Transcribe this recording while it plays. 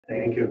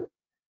Thank you.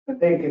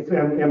 Thank you,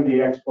 MD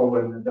Expo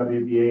and the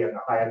WBA and the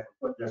Hyatt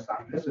for putting this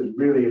on. This is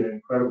really an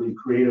incredibly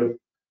creative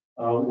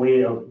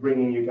way of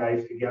bringing you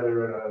guys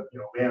together in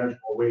a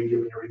manageable way,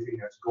 given everything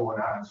that's going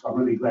on. So I'm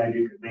really glad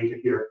you could make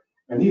it here.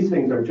 And these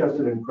things are just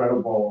an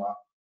incredible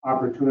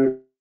opportunity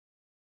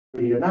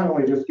to not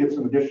only just get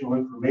some additional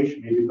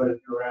information, maybe, but if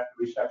you're at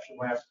the reception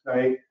last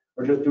night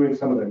or just doing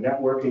some of the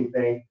networking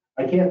thing,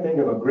 I can't think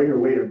of a greater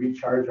way to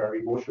recharge our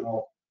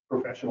emotional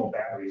professional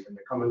batteries and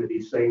to come into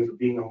these things of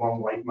being among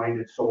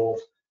like-minded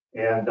souls.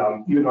 And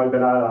even though I've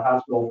been out of the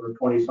hospital for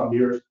 20 some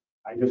years,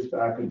 I just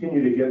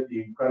continue to get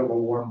the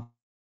incredible warm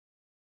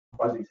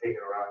fuzzies hanging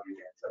around you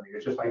guys. I mean,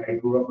 it's just like I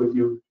grew up with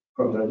you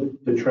from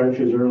the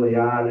trenches early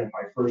on, and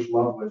my first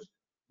love was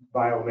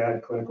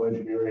biomed, clinical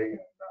engineering,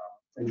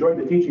 and enjoyed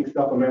the teaching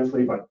stuff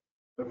immensely, but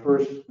the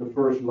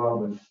first love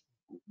was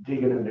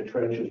digging in the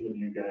trenches with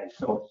you guys.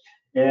 So,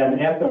 and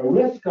at the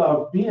risk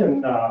of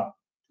being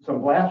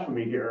some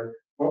blasphemy here,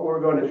 what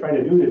we're going to try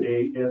to do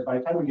today is, by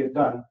the time we get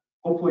done,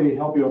 hopefully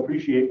help you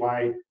appreciate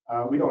why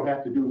we don't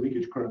have to do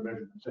leakage current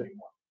measurements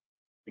anymore.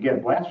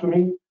 Again,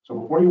 blasphemy. So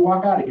before you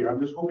walk out of here, I'm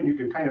just hoping you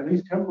can kind of at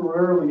least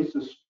temporarily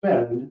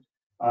suspend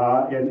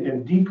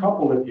and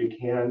decouple, if you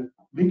can,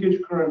 leakage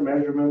current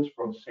measurements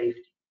from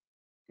safety.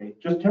 Okay,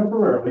 just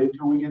temporarily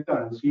until we get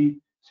done and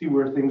see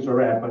where things are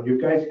at. But you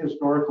guys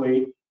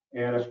historically,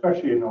 and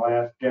especially in the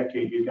last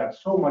decade, you've got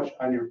so much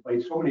on your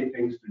plate, so many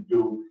things to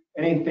do.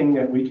 Anything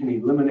that we can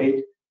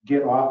eliminate,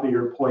 get off of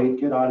your plate,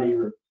 get out of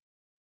your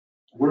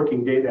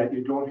working day that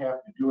you don't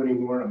have to do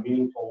anymore in a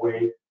meaningful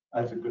way,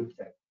 that's a good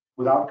thing,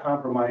 without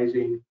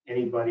compromising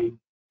anybody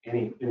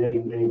in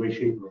any way,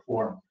 shape, or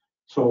form.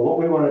 So what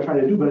we want to try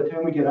to do by the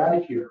time we get out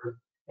of here,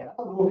 and I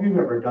don't know if you've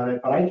ever done it,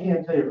 but I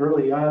can tell you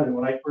early on, and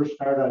when I first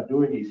started out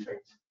doing these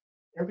things,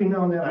 every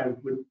now and then I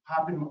would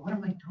pop in, what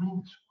am I doing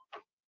this for?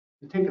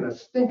 It's taking a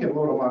stinking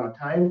load amount of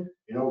time,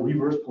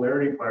 reverse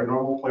polarity,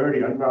 normal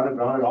polarity, ungrounded,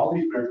 grounded, all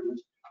these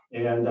measurements,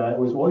 and it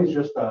was always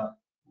just a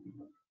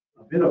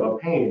bit of a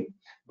pain.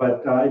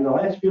 But in the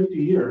last 50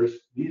 years,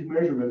 these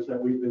measurements that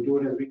we've been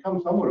doing has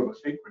become somewhat of a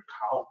sacred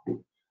cow.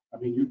 I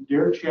mean, you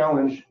dare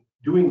challenge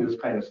doing this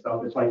kind of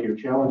stuff, it's like you're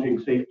challenging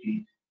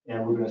safety,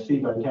 and we're going to see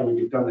by the time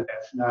we get done that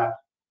that's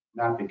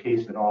not the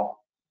case at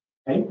all.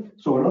 Okay?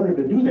 So in order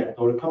to do that,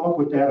 though, to come up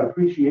with that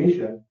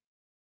appreciation,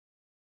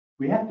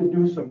 we have to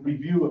do some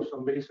review of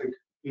some basic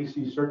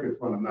AC circuit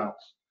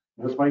fundamentals.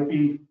 This might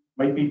be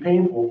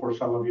painful for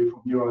some of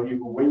you. You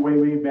go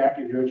way back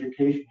in your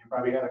education. You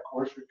probably had a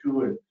course or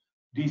two in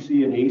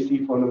DC and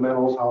AC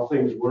fundamentals, how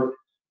things work.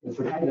 It's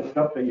the kind of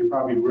stuff that you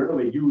probably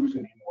rarely use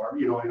anymore,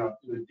 in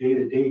a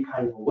day-to-day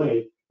kind of a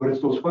way. But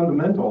it's those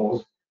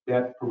fundamentals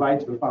that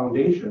provides the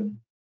foundation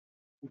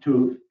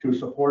to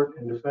support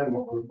and defend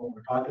what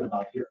we're talking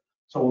about here.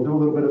 So we'll do a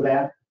little bit of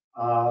that.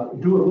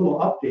 Do a little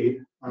update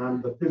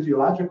on the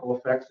physiological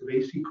effects of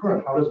AC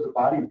current. How does the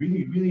body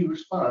really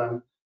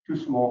respond to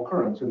small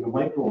currents in the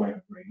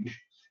microamp range?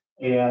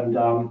 And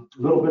a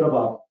little bit of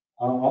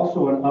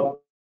also an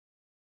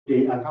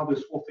update on how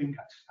this whole thing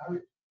got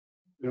started,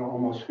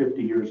 almost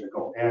 50 years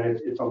ago. And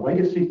it's a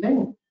legacy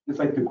thing. It's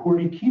like the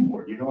QWERTY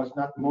keyboard. It's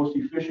not the most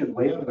efficient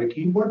layout of the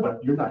keyboard,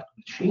 but you're not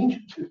going to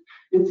change it.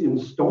 It's in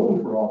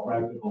stone for all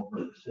practical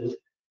purposes.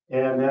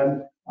 And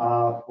then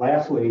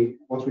lastly,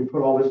 once we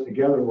put all this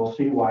together, we'll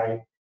see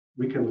why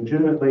we can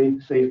legitimately,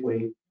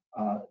 safely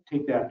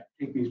take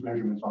these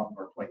measurements off of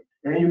our plate.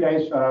 Are any of you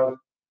guys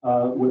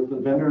with the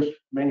vendors,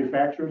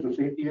 manufacturers of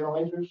safety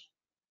analyzers?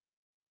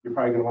 You're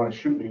probably going to want to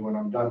shoot me when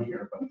I'm done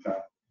here, but I'm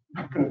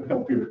not going to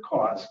help your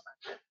cause.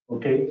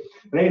 Okay.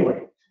 But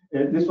anyway,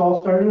 this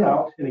all started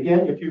out, and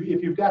again, if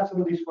you've got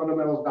some of these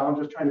fundamentals down,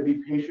 just trying to be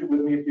patient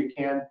with me if you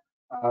can.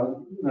 I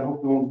hope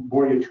I won't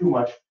bore you too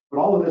much. But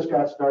all of this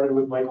got started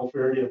with Michael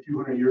Faraday a few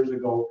hundred years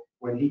ago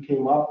when he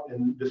came up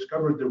and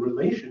discovered the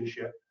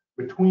relationship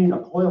between a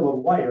coil of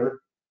wire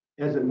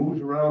as it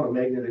moves around a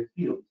magnetic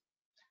field.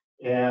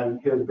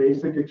 And his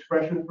basic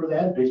expression for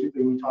that,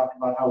 basically we talked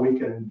about how we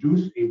can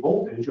induce a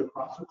voltage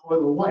across a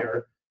coil of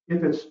wire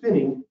if it's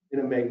spinning in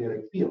a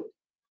magnetic field.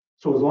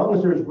 So as long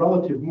as there's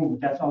relative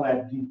movement, that's all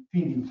that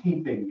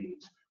PDT thing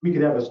means. We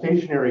could have a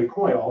stationary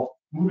coil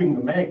moving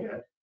the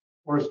magnet,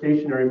 or a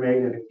stationary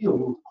magnetic field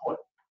move the coil.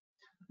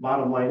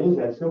 Bottom line is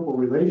that simple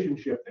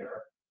relationship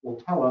there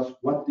will tell us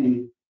what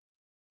the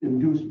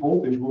induced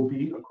voltage will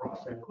be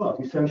across that coil.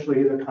 It's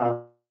essentially the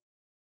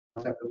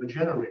concept of a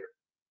generator.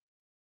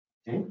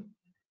 Okay?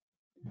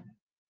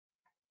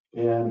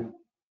 And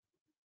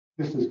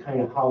this is kind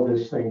of how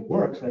this thing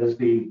works. As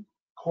the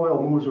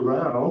coil moves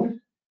around,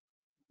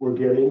 we're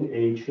getting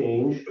a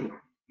change.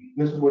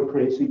 This is what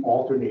creates the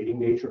alternating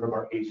nature of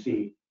our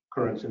AC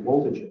currents and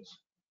voltages.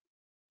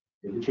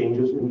 It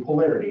changes in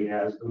polarity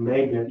as the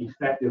magnet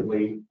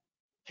effectively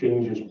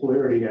changes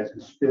polarity as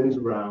it spins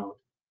around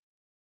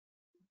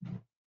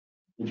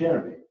the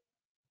generator.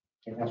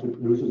 And that's what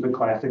produces the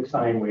classic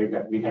sine wave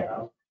that we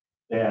have.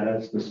 And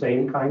it's the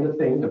same kind of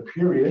thing, the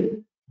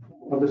period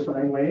of the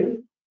sine wave.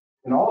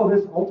 And all of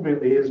this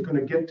ultimately is going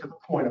to get to the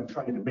point I'm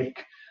trying to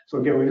make. So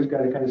again, we just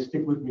got to kind of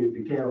stick with me if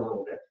you can a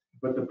little bit.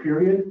 but the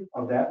period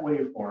of that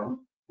waveform,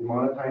 the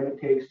amount of time it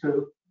takes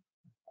to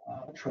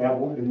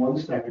travel in 1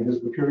 second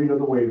is the period of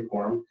the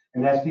waveform,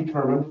 and that's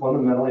determined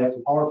fundamentally at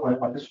the power plant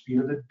by the speed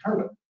of the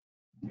turbine.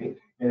 Okay?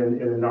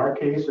 And in our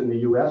case, in the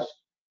US,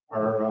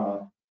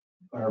 our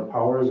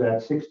power is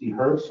at 60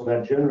 hertz, so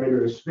that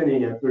generator is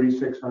spinning at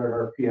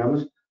 3,600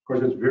 RPMs. Of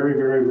course, it's very,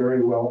 very,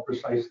 very well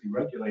precisely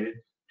regulated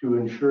to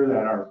ensure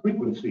that our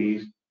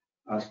frequencies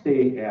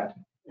stay at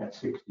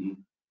 60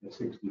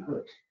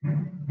 hertz.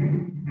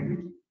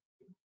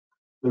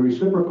 The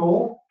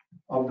reciprocal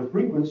of the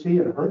frequency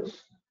in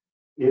hertz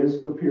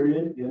is the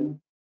period in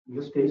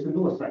this case in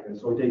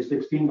milliseconds. So it takes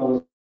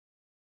 16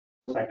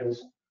 milliseconds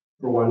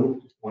for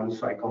one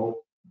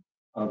cycle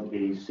of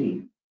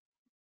AC.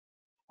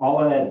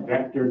 All of that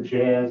vector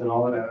jazz and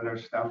all of that other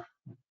stuff,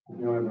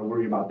 you don't have to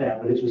worry about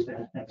that, but it's just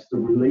that's the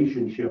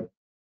relationship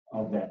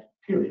of that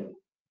period.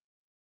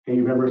 Okay,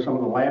 you remember some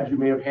of the labs you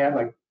may have had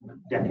like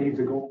decades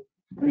ago?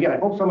 And again, I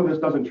hope some of this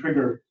doesn't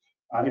trigger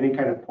any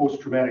kind of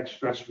post-traumatic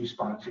stress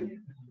response in you.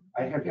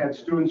 I have had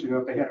students,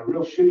 if they had a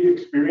real shitty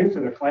experience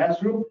in a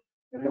classroom,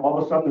 and then all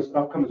of a sudden the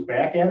stuff comes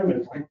back at them,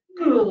 and it's like,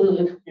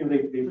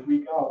 they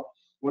freak out.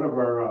 One of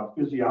our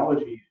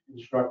physiology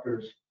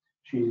instructors,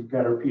 she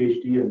got her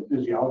PhD in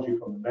physiology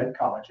from the med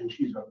college, and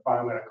she's a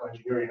biomedical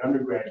engineering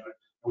undergraduate.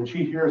 And when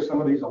she hears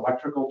some of these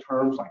electrical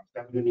terms like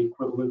Thevenin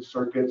equivalent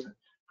circuits and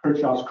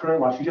Kirchhoff's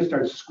current law, she just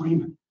starts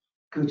screaming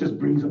because it just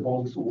brings up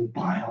all this old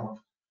pile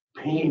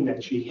of pain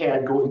that she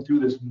had going through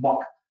this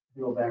muck,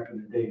 back in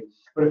the day.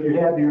 But if you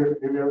had your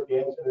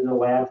hands in the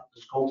lab with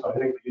the scopes, I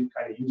think we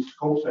kind of use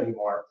scopes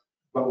anymore,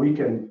 but we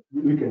can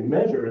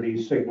measure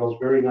these signals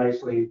very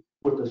nicely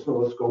with the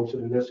oscilloscopes.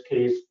 And in this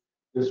case,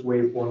 this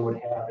waveform would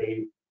have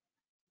a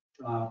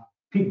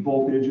peak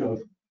voltage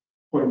of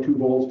 0.2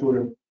 volts,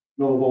 200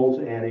 millivolts,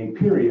 and a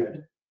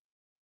period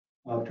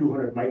of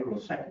 200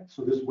 microseconds.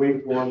 So this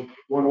waveform,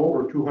 1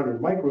 over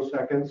 200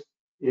 microseconds,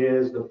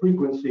 is the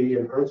frequency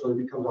in hertz, so it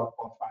becomes about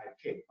 5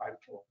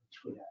 kilohertz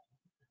for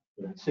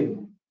that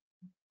signal.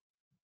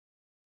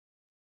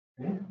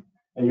 Okay.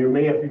 And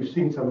if you've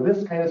seen some of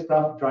this kind of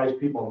stuff, drives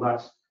people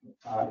nuts.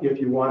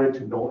 If you wanted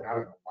to know, I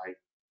don't know why,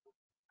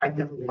 I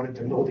never wanted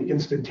to know the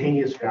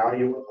instantaneous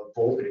value of a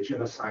voltage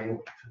in a sine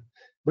wave.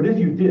 But if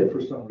you did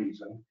for some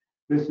reason,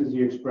 this is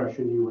the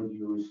expression you would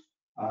use.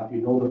 If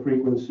you know the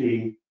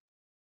frequency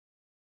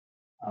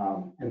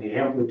and the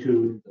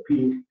amplitude, the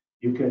peak,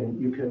 you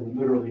can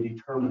literally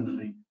determine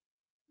the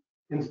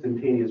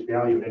instantaneous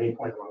value at any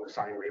point along the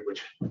sine wave,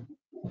 which you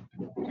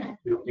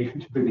don't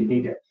typically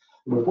need it.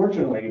 But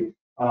fortunately,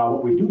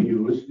 what we do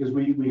use is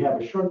we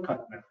have a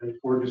shortcut method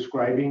for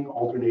describing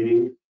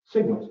alternating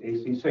signals,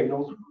 AC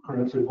signals,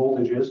 currents and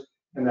voltages,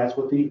 and that's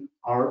what the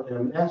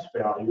RMS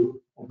value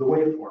of the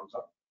waveforms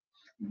are.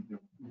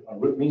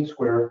 Root mean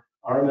square,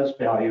 RMS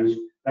values,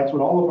 that's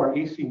what all of our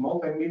AC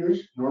multimeters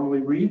normally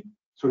read.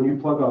 So when you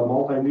plug a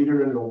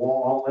multimeter into a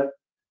wall outlet,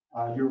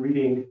 you're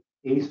reading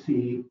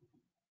AC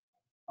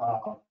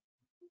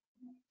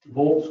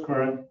volts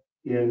current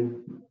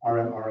in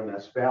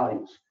RMS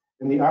values.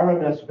 And the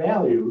RMS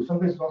value,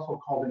 sometimes it's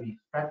also called an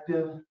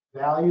effective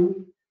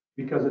value,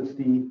 because it's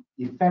the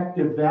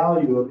effective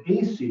value of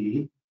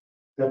AC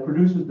that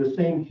produces the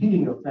same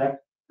heating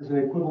effect as an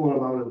equivalent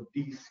amount of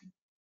DC.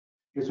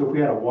 Okay, so if we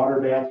had a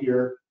water bath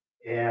here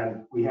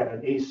and we had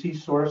an AC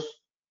source,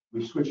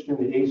 we switched in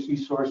the AC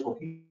source, we'll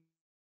heat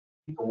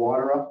the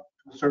water up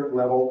to a certain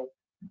level.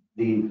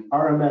 The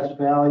RMS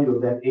value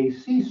of that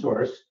AC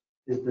source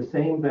is the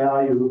same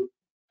value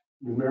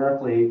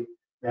numerically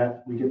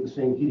that we get the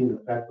same heating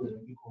effect with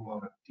an equal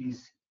amount of DC.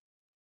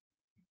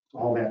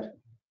 All that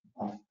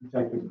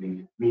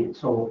effectively means.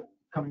 So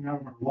coming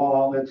out of our wall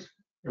outlets,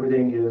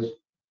 everything is,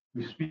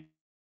 we speak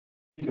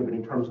of it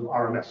in terms of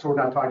RMS. So we're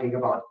not talking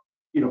about,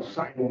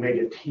 sine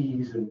omega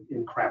T's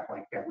and crap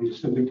like that. We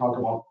just simply talk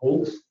about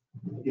volts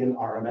in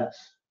RMS.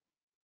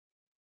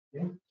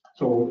 Okay?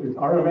 So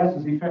RMS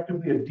is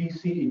effectively a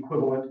DC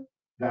equivalent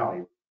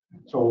value.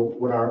 So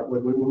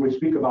when we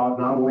speak about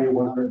nominally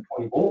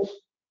 120 volts,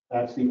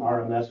 that's the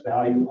RMS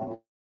value of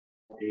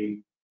a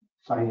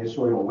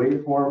sinusoidal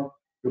waveform.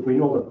 If we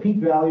know the peak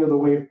value of the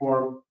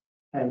waveform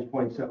times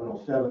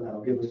 0.707,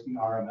 that'll give us the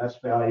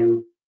RMS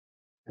value,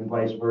 and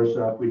vice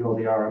versa. If we know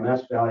the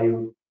RMS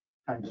value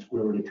times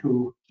square root of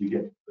 2, we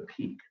get the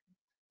peak.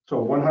 So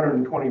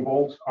 120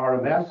 volts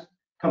RMS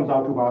comes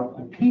out to about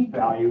a peak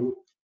value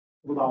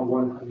of about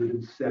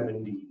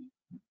 170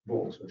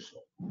 volts or so.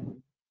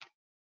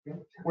 Okay.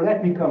 Where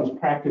that becomes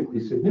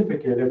practically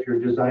significant if you're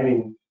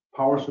designing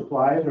power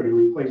supplies, or you're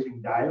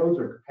replacing diodes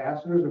or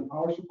capacitors in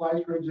power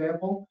supplies, for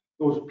example,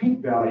 those peak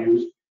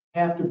values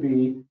have to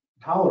be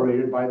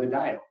tolerated by the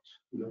diodes.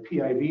 The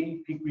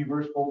PIV, peak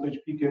reverse voltage,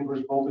 peak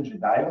inverse voltage,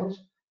 and diodes,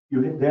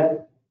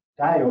 that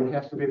diode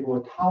has to be able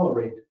to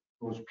tolerate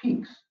those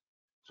peaks.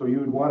 So you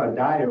would want a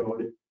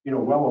diode,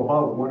 well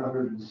above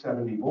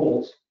 170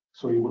 volts,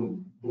 so you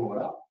wouldn't blow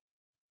it up.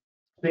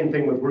 Same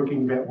thing with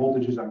working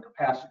voltages on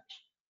capacitors.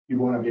 You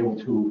want to be able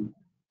to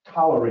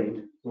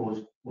tolerate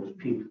those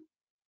peak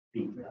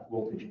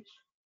voltages.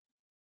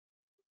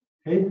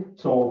 Okay,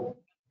 so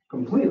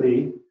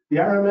completely, the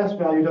RMS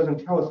value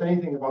doesn't tell us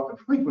anything about the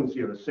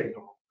frequency of the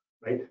signal,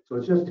 right? So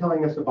it's just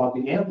telling us about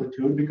the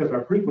amplitude because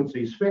our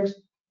frequency is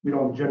fixed. We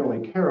don't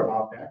generally care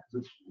about that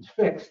because it's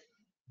fixed.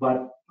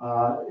 But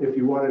if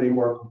you wanted a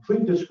more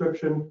complete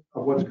description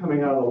of what's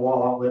coming out of the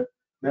wall outlet,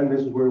 then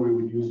this is where we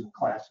would use the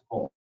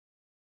classical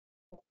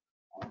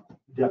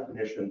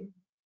definition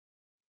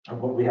of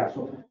what we have.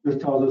 So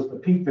this tells us the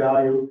peak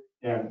value,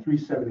 and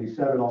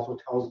 377 also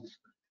tells us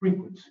the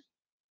frequency.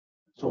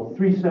 So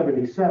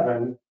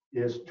 377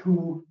 is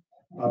 2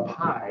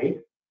 pi,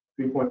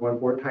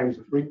 3.14 times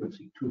the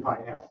frequency, 2 pi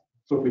f.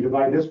 So if we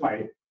divide this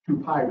by 2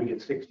 pi, we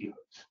get 60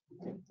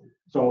 hertz.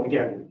 So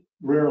again,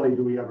 rarely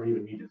do we ever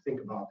even need to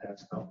think about that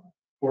stuff.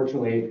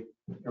 Fortunately,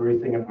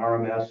 everything in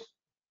RMS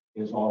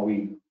is all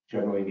we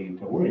generally need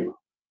to worry about.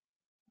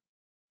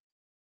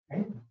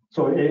 Okay?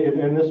 So,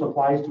 and this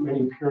applies to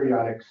any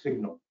periodic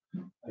signal.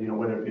 You know,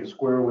 whether it be a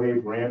square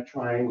wave, ramp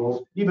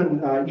triangles, even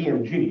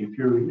EMG.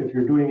 If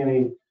you're doing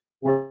any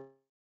work,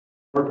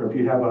 or if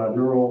you have a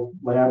neural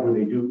lab where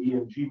they do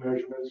EMG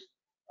measurements,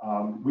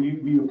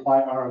 we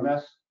apply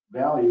RMS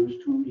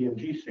values to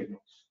EMG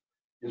signals,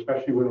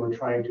 especially when we're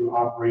trying to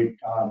operate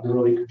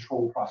neurally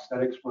controlled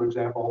prosthetics, for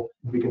example.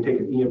 We can take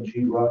an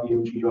EMG, raw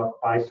EMG off the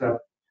bicep,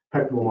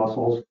 pectoral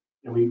muscles,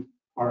 and we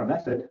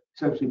RMS it,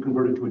 essentially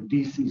convert it to a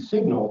DC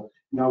signal.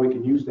 Now we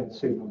can use that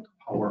signal to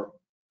power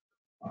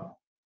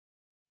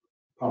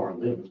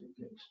limbs and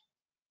things.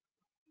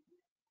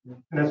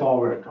 And that's all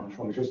where it comes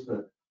from. It's just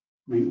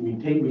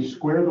we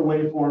square the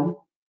waveform,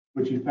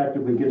 which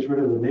effectively gets rid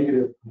of the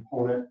negative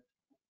component.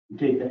 We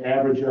take the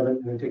average of it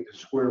and then take the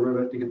square root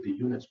of it to get the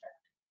units back.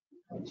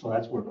 And so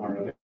that's where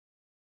RMS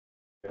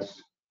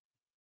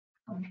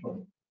comes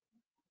from.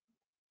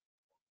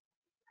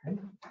 Okay.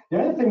 The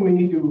other thing we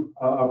need to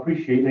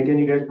appreciate, and again,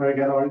 you guys probably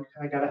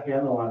got a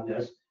handle on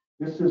this.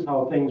 This is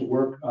how things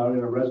work in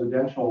a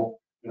residential,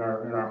 in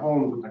our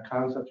homes, but the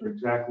concepts are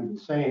exactly the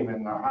same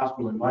in our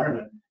hospital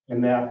environment,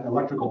 in that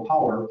electrical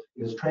power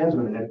is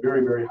transmitted at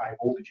very, very high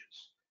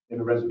voltages. In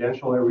the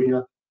residential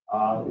arena,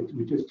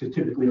 it's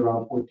typically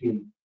around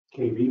 14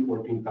 kV,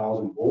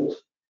 14,000 volts,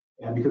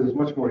 and because it's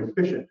much more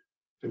efficient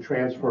to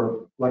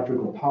transfer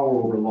electrical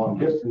power over long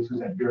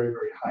distances at very,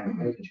 very high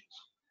voltages.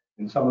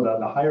 And some of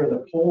the higher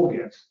the pole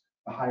gets,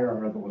 the higher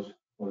are those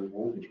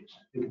voltages.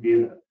 It could be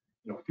in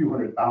a few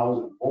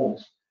 100,000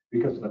 volts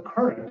because the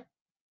current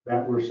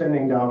that we're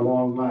sending down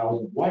long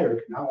miles of wire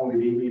can not only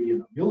be maybe in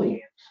the milliamps.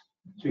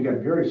 So you got a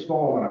very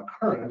small amount of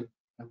current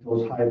at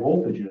those high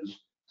voltages.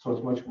 So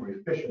it's much more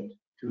efficient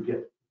to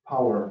get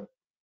power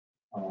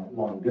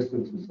long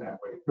distances that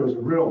way. There was a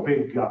real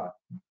big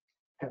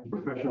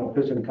professional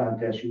piston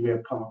contest you may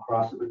have come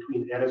across it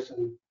between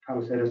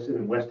Thomas Edison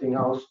and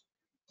Westinghouse,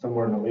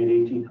 somewhere in the late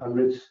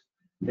 1800s.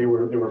 They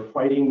were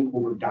fighting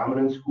over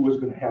dominance, who was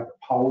going to have the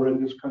power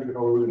in this country,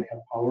 how we were going to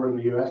have power in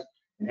the US.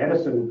 And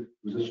Edison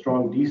was a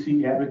strong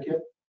DC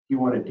advocate. He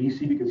wanted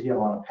DC because he had a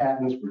lot of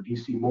patents for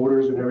DC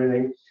motors and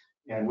everything.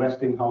 And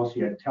Westinghouse, he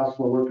had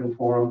Tesla working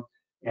for him.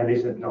 And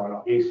they said,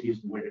 no, AC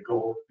is the way to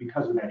go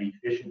because of that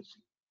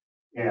efficiency.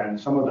 And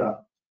some of the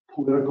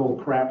political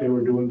crap they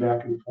were doing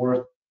back and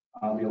forth,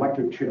 the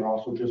electric chair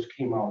also just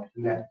came out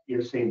in that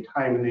same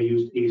time, and they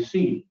used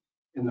AC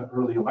in the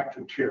early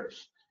electric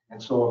chairs.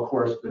 And so, of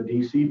course, the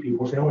DC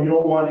people say, oh, you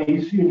don't want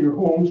AC in your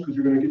homes because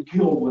you're going to get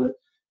killed with it.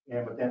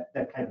 And but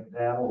that kind of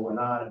battle went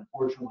on.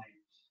 Unfortunately,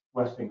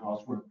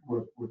 Westinghouse were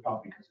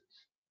out because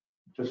it's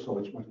just so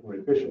it's much more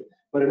efficient.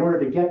 But in order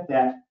to get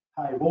that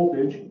high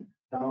voltage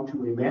down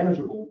to a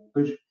manageable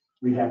voltage,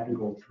 we have to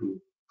go through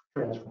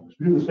transformers.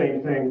 We do the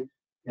same thing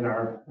in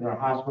our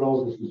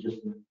hospitals. This is just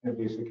a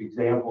basic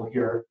example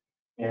here.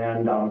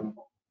 And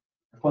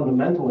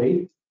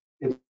fundamentally,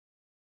 it's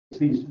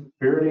these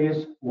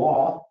Faraday's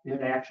law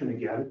in action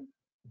again.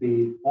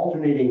 The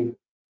alternating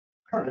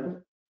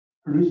current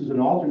produces an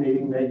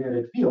alternating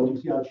magnetic field.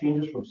 You see how it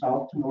changes from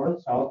south to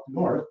north,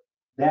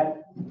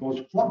 those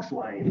flux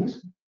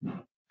lines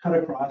cut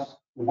across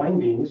the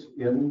windings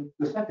in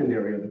the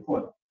secondary of the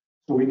coil.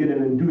 So we get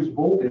an induced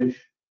voltage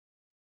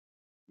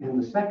in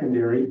the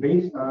secondary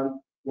based on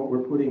what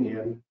we're putting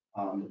in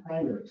on the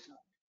primary side.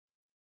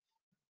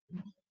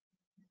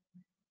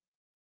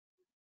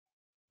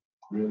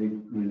 Really,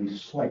 really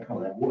slick how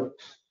that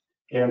works.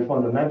 And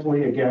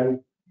fundamentally,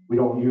 again, we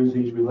don't use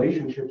these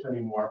relationships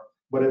anymore,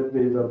 but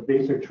the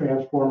basic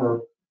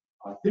transformer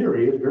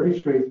theory is very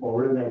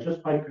straightforward, and that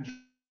just by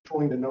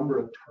controlling the number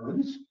of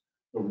turns,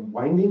 the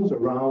windings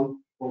around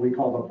what we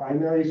call the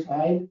primary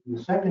side and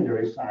the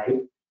secondary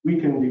side, we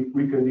can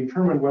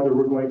determine whether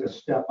we're going to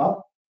step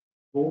up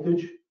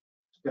voltage,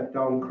 step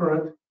down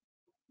current,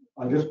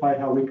 just by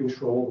how we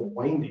control the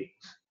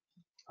windings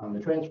on the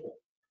transformer.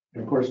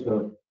 And of course,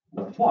 the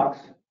flux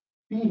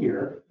B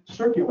here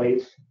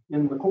circulates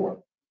in the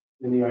core,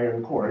 in the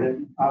iron core, and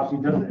it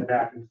obviously does that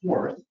back and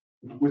forth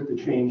with the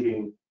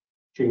changing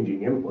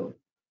input.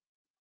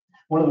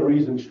 One of the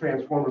reasons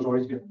transformers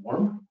always get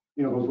warm,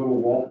 those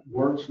little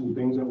warts and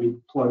things that we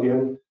plug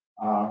in,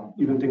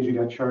 even things you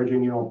got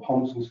charging,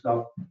 pumps and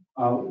stuff.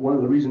 One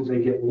of the reasons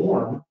they get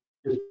warm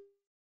is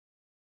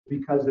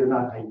because they're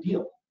not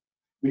ideal.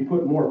 We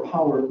put more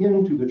power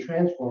into the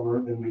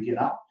transformer than we get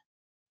out.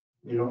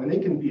 And they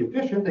can be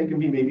efficient. They can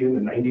be maybe in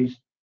the 90%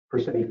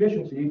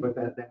 efficiency, but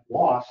that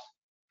loss,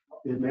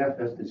 it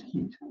manifests as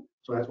heat.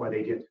 So that's why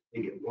they get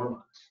warm on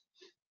us.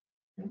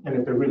 And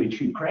if they're really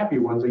cheap, crappy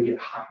ones, they get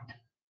hot,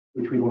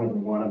 which we don't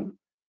even want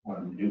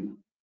them to do.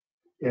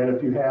 And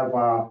if you have,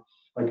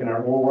 like in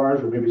our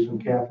ORs or maybe some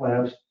cath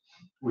labs,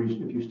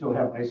 if you still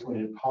have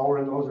isolated power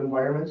in those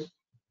environments,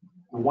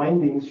 the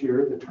windings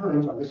here, the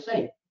turns are the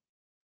same.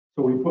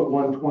 So we put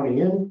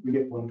 120 in, we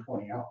get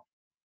 120 out.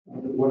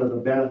 One of the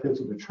benefits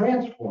of the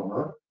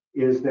transformer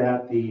is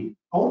that the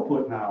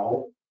output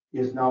now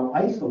is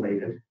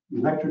isolated,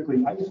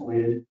 electrically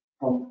isolated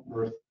from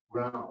earth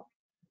ground,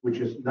 which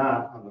is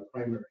not on the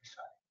primary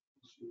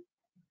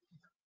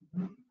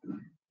side.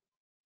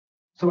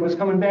 So it's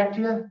coming back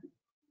to you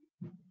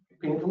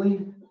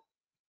painfully.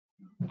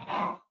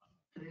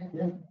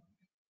 Yeah.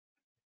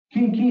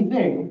 Key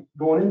thing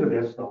going into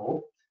this,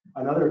 though,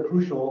 another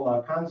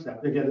crucial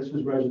concept. Again, this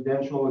is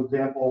residential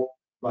example,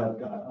 but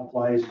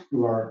applies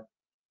to our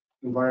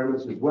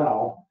environments as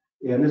well.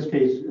 In this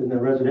case, in the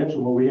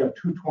residential, where we have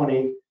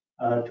 220,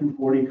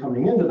 240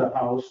 coming into the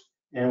house,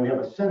 and we have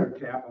a center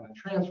cap on the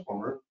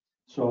transformer,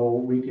 so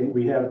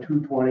we have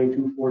 220,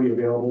 240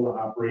 available to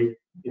operate,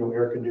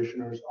 air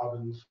conditioners,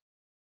 ovens,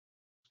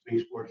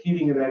 spaceport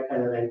heating, and that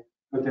kind of thing.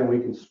 But then we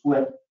can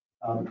split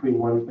between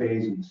one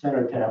phase and the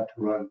center tap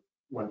to run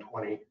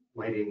 120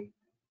 lighting,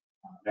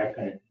 that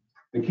kind of thing.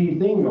 The key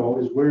thing, though,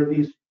 is where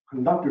these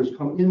conductors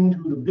come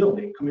into the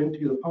building, come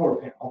into the power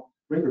panel,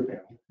 breaker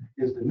panel,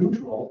 is the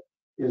neutral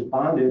is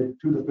bonded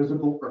to the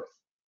physical earth.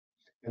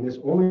 And this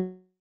only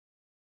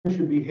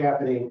should be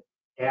happening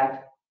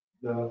at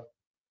the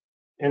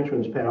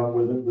entrance panel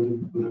where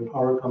the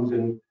power comes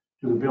in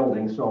to the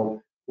building.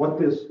 So what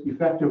this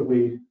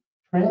effectively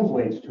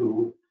translates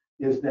to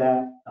is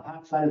that the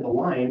hot side of the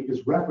line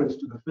is reference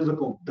to the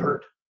physical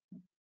dirt.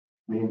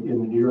 I mean,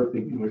 in the earth,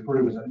 we refer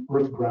to it as an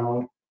earth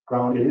ground.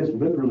 It is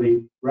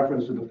literally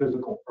reference to the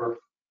physical earth.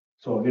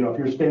 So, if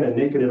you're standing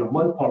naked in a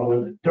mud puddle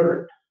in the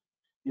dirt,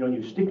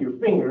 you stick your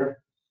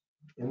finger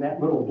in that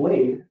little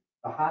blade,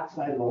 the hot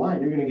side of the line,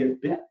 you're going to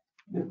get bit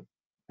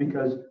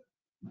because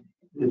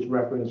it's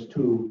reference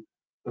to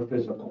the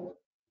physical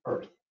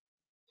earth.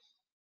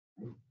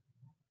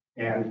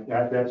 And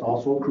that's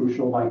also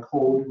crucial. By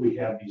code, we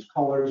have these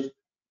colors.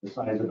 The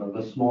size of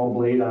the small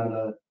blade on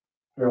the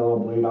parallel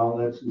blade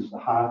outlets is the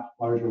hot,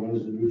 larger one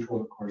is the neutral,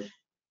 of course,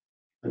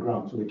 the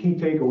ground. So the key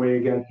takeaway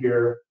again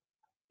here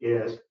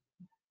is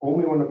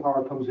only when the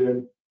power comes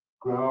in,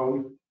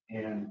 ground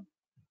and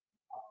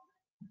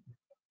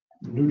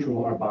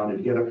neutral are bonded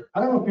together.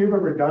 I don't know if you've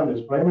ever done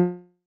this, but I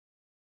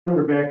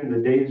remember back in the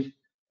days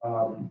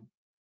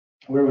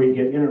where we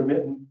get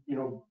intermittent,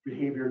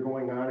 behavior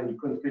going on, and you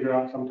couldn't figure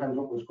out sometimes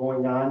what was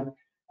going on.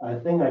 A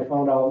thing I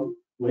found out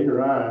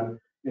later on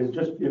is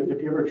just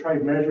if you ever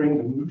tried measuring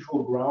the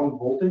neutral ground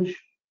voltage,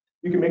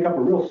 you can make up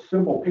a real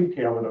simple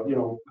pigtail with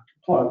a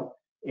plug,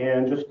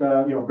 and just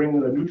bring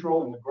the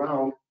neutral and the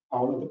ground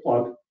out of the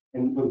plug,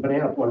 and with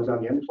banana plugs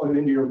on the end, plug it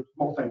into your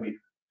multimeter.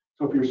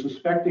 So if you're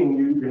suspecting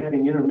you're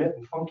having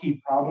intermittent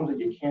funky problems that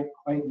you can't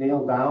quite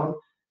nail down,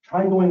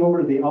 try going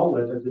over to the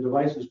outlet that the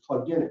device is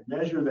plugged in and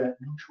measure that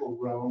neutral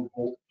ground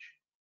voltage.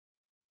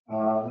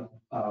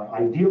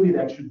 Ideally,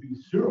 that should be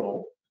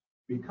 0,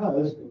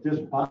 because if this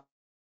bond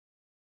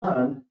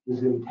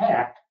is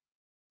intact,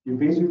 you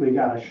basically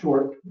got a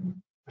short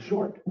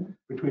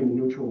between the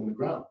neutral and the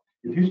ground.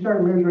 If you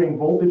start measuring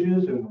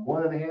voltages in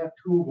 1.5,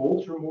 2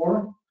 volts or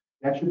more,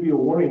 that should be a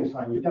warning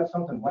sign. You've got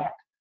something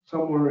whacked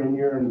somewhere in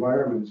your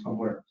environment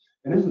somewhere.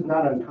 And this is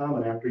not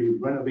uncommon after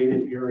you've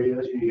renovated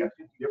areas, you got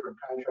 50 different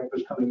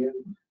contractors coming in,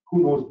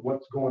 who knows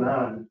what's going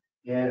on.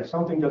 And if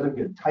something doesn't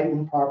get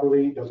tightened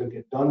properly, doesn't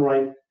get done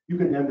right, you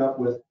can end up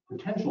with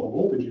potential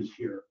voltages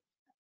here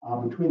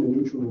between the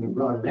neutral and the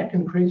ground. And that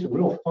can create some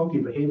real funky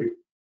behavior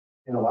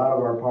in a lot of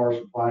our power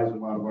supplies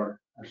and a lot of our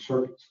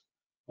circuits.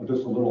 And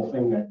just a little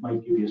thing that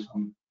might give you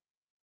some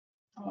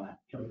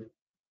okay.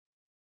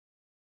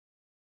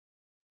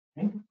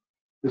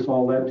 This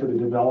all led to the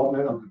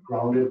development of the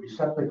grounded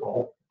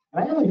receptacle.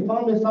 And I only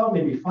found this out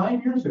maybe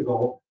 5 years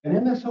ago. An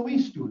MSOE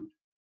student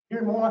here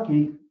in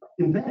Milwaukee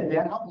invented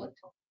that outlet.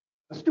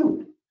 A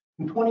student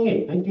in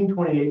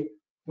 1928,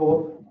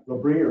 Philip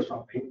Labrie or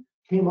something,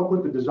 came up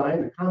with the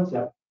design, the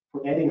concept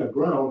for adding a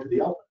ground to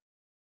the outlet.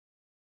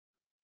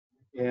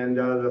 And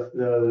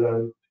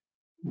the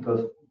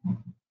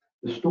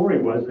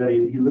story was that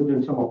he lived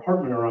in some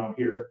apartment around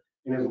here,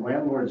 and his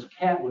landlord's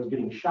cat was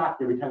getting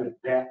shocked every time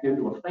it backed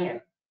into a fan,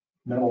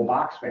 metal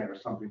box fan or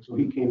something. So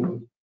he came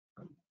and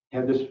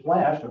had this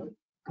flash of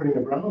putting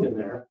a ground in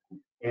there,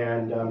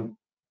 and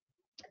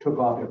took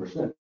off ever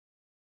since.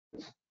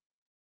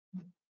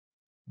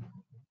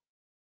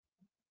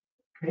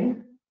 Okay,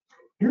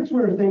 here's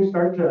where things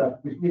start to,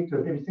 we need to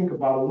maybe think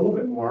about a little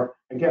bit more.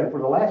 Again, for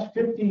the last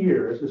 50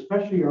 years,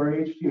 especially our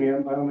HTA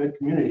and Biomed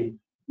community,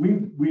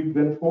 we've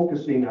been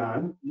focusing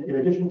on, in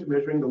addition to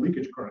measuring the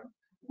leakage current,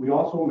 we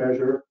also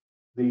measure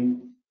the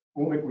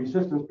ohmic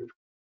resistance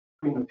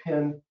between the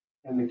pin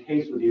and the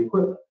case of the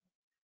equipment.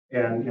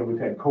 And we've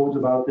had codes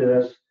about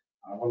this.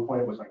 At one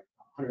point it was like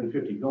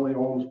 150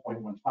 milliohms,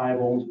 0.15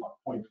 ohms, about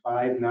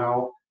 0.5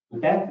 now.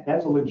 But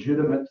that's a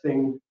legitimate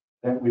thing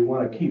that we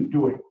want to keep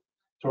doing.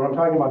 So when I'm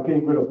talking about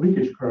getting rid of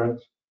leakage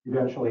currents,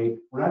 eventually,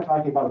 we're not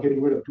talking about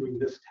getting rid of doing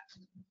this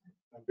test.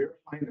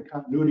 Verifying the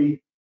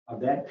continuity of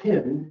that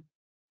pin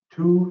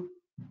to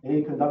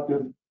any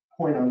conductive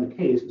point on the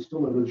case is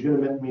still a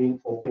legitimate,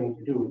 meaningful thing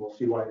to do. We'll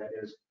see why that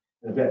is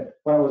in a bit.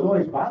 What I was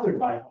always bothered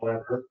by,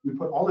 however, we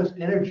put all this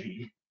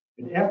energy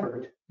and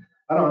effort.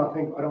 I don't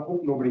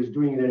hope nobody's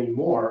doing it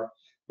anymore,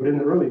 but in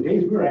the early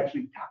days, we were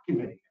actually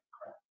documenting it,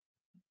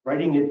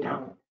 writing it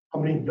down. How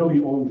many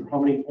milliohms or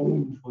how many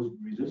ohms was the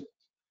resistance?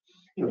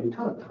 A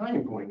ton of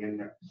time going in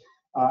there.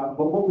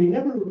 But what we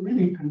never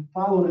really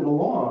followed it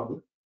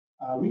along,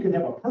 we could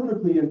have a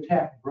perfectly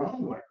intact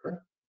ground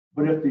wire,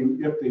 but if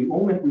the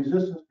ohmic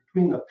resistance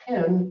between the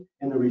pin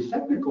and the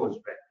receptacle is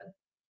bad,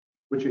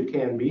 which it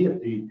can be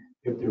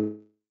if the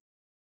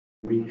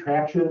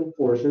retraction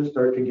forces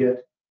start to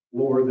get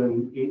lower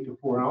than 8 to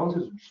 4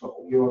 ounces or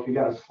so, if you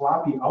got a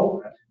sloppy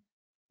outlet,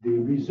 the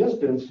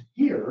resistance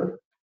here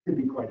could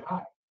be quite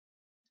high.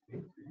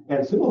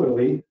 And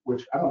similarly,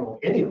 which I don't know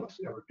if any of us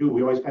ever do,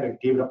 we always kind of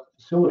gave it up to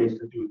facilities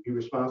to be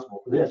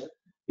responsible for this.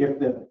 If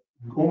the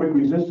ohmic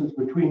resistance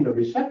between the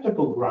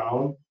receptacle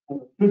ground and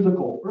the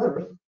physical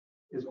earth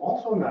is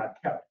also not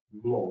kept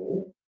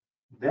low,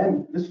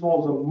 then this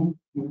solves a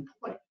moot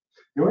point.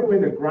 The only way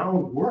the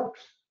ground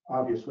works,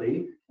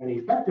 obviously, and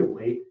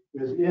effectively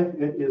is if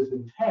it is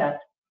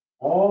intact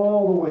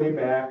all the way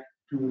back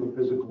to the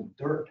physical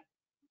dirt.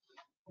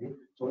 Okay?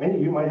 So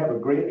you might have a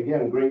great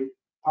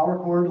power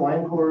cord,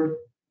 line cord,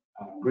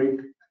 great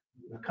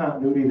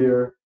continuity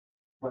there,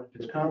 but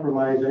if it's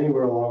compromised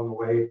anywhere along the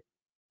way,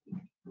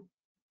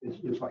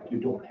 it's like you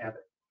don't have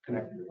it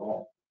connected at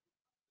all.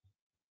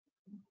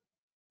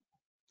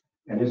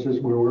 And this is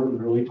where we're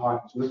really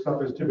talking. So this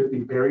stuff is typically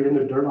buried in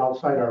the dirt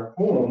outside our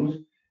homes.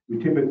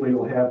 We typically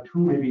will have 2,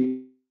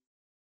 maybe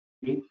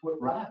 8-foot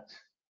rods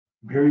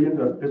buried in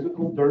the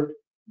physical dirt,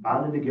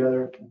 bonded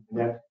together, and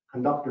that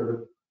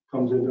conductor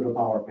comes into the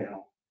power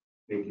panel,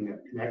 making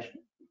that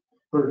connection.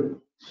 Heard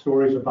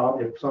stories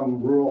about if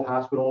some rural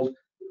hospitals,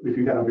 if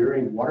you got a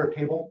varying water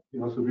table,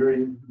 so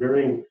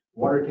varying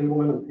water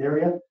table in an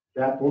area,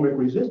 that ohmic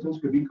resistance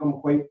could become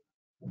quite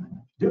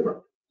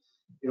different.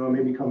 It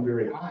may become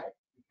very high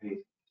as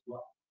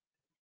well.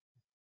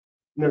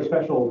 And there's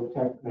special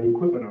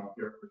equipment out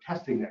there for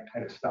testing that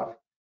kind of stuff,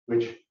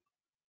 which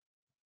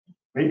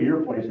maybe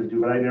your places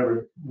do, but I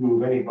never knew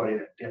of anybody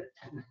that did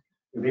it.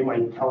 They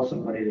might tell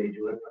somebody they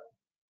do it,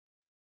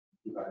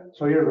 but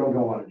so you don't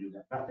want to do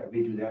that. Not that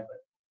we do that, but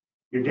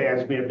your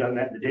dads may have done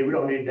that today. We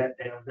don't need that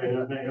damn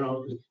thing,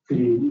 because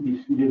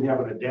you didn't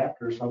have an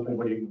adapter or something.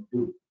 What do you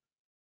do?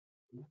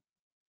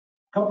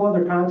 A couple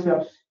other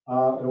concepts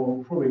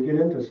before we get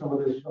into some of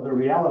this other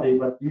reality,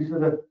 but these are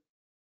the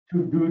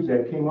 2 dudes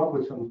that came up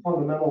with some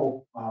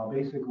fundamental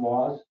basic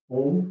laws,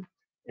 Ohm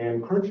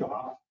and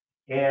Kirchhoff.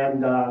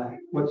 And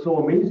what's so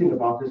amazing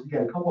about this,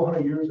 again, a couple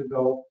hundred years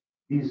ago,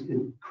 these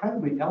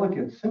incredibly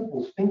elegant,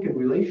 simple, stinking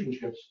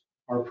relationships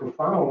are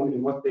profound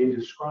in what they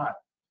describe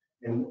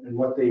and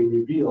what they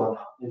reveal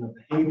in the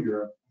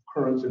behavior of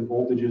currents and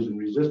voltages and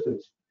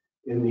resistance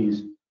in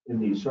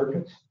these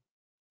circuits.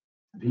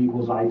 V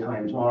equals I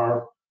times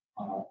R,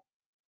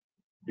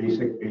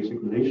 basic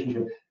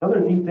relationship. Another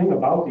neat thing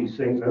about these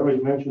things, I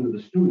always mention to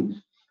the students,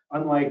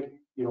 unlike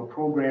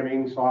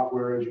programming,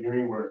 software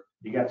engineering, where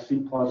you got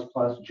C++,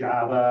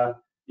 Java,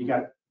 you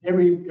got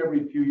every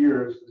few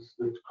years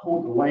the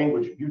code, the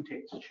language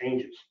mutates,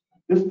 changes.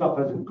 This stuff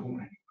isn't going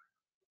anywhere.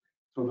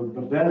 So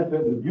the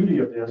benefit and the beauty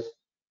of this,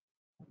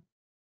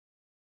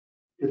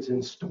 it's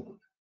in stone.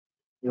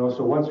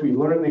 So once we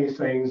learn these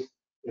things,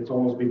 it's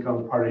almost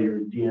becomes part of your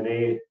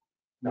DNA,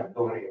 not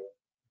going anywhere.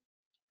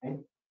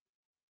 Okay?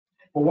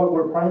 But what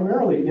we're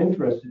primarily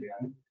interested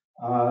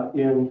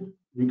in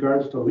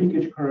regards to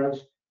leakage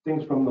currents,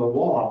 things from the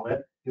wall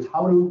outlet, is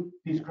how do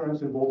these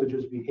currents and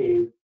voltages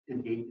behave in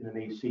an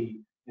AC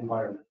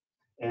environment.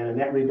 And in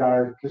that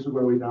regard, this is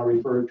where we now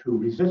refer to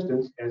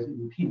resistance as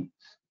impedance.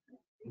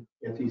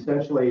 It's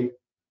essentially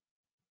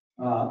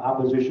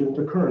opposition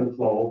to current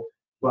flow,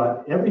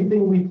 but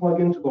everything we plug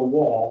into the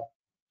wall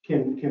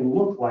can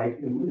look like,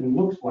 and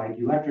looks like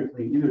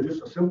electrically, either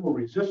just a simple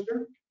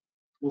resistor,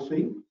 we'll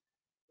see,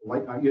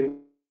 like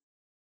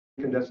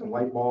incandescent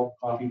light bulb,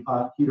 coffee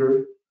pot,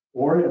 heater,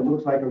 or it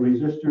looks like a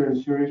resistor in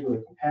series with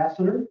a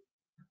capacitor,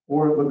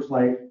 or it looks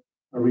like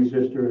a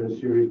resistor in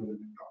series with a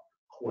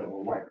coil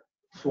or wire,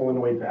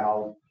 solenoid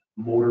valve,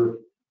 motor.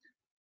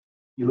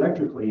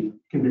 Electrically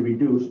can be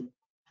reduced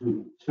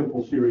to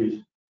simple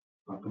series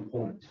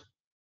components.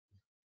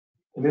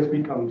 And this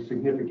becomes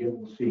significant,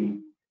 we'll see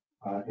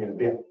in a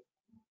bit.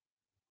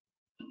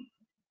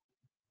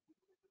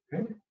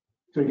 Okay.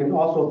 So you can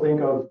also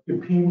think of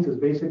impedance as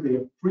basically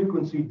a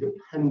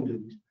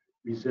frequency-dependent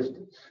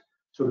resistance.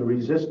 So the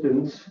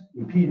resistance,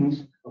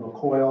 impedance of a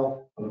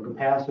coil, of a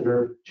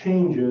capacitor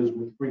changes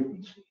with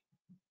frequency.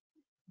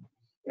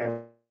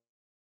 And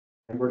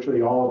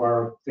virtually all of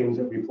our things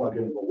that we plug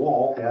into the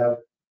wall have a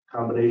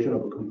combination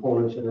of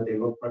components in it. They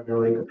look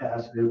primarily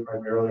capacitive,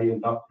 primarily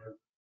inductive.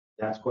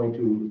 That's going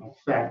to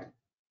affect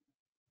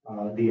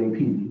the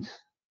impedance.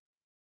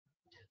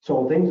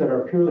 So things that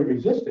are purely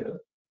resistive,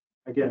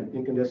 again,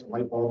 incandescent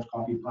light bulbs,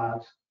 coffee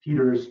pots,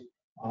 heaters,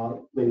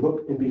 they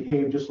look and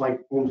behave just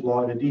like Ohm's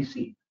law in a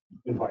DC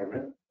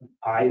environment.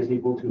 I is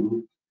equal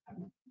to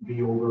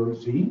V over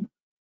Z.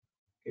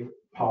 Okay.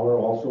 Power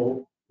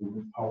also,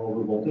 power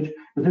over voltage.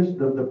 But this,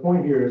 the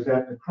point here is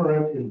that the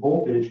current and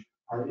voltage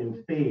are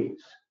in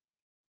phase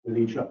with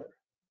each other.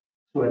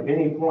 So at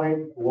any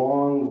point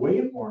along the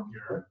waveform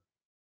here,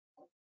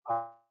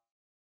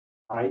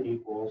 I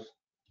equals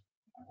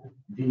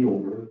V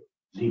over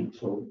Z.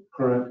 So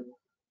current,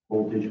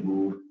 voltage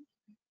move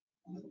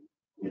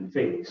in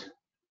phase.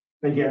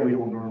 Again, we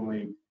don't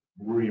normally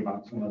worry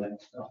about some of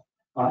that stuff.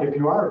 If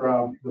you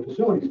are the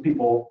facilities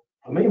people,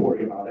 may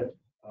worry about it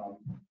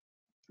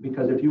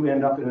because if you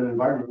end up in an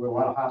environment where a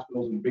lot of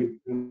hospitals and big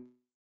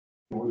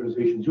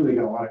organizations do, they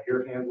got a lot of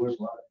air handlers,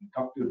 a lot of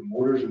conductive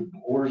motors and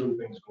blowers and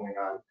things going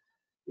on.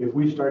 If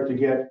we start to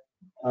get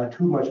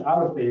too much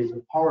out of phase,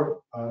 the power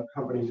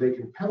companies, they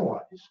can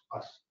penalize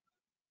us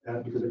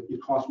because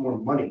it costs more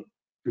money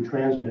to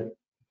transmit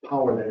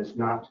power that is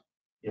not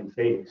in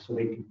phase. So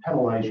they can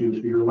penalize you, so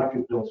your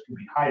electric bills can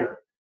be higher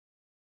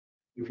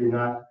if you're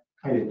not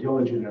kind of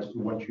diligent as to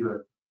what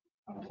you're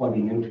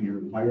plugging into your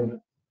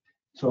environment.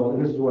 So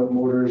this is what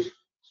motors,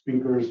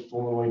 speakers,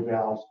 solenoid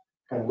valves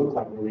kind of look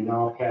like, where we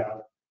now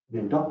have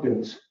an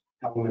inductance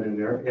element in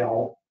there,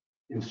 L,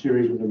 in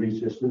series with the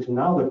resistance. And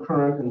now the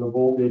current and the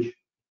voltage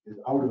is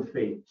out of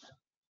phase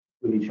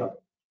with each other.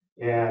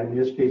 And in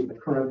this case, the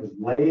current is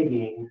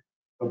lagging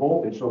the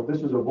voltage. So if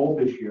this is a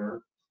voltage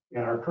here,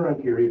 and our current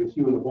here, you can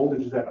see when the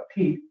voltage is at a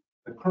peak,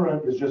 the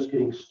current is just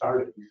getting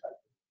started.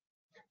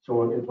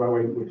 So it's why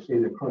we say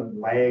the current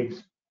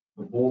lags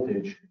the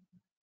voltage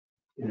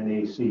in an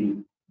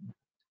AC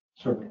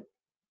circuit.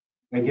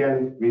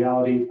 Again,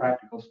 reality,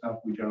 practical stuff,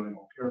 we generally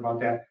don't care about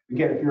that.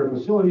 Again, if you're a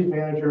facilities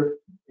manager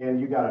and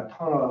you got a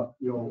ton of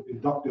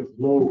inductive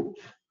loads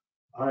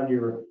on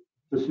your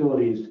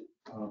facilities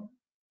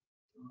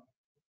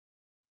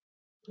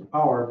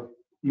power,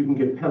 you can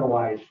get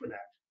penalized for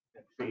that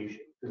phase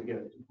shift, because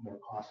again, it's more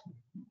costly.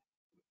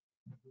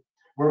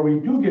 Where we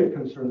do get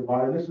concerned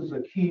about, and this is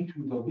a key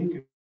to the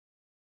leakage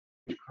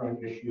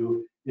current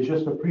issue, is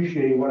just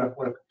appreciating what a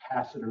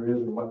capacitor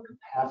is and what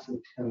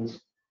capacitance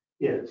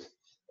is.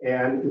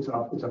 And it's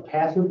a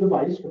passive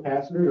device.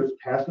 Capacitors,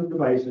 passive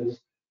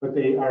devices, but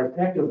they are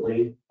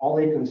effectively, all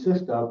they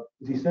consist of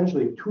is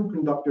essentially two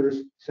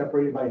conductors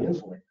separated by an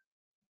insulator.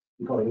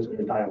 We call it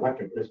insulator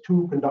dielectric. There's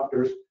two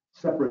conductors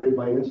separated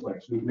by an insulator.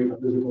 So you can make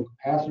a physical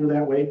capacitor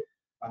that way.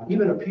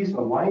 Even a piece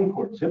of line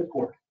cord, zip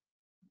cord,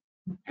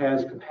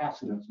 has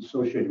capacitance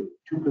associated with it.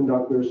 Two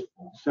conductors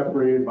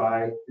separated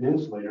by an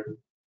insulator.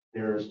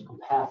 There's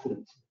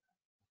capacitance.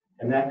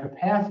 And that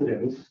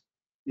capacitance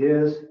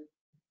is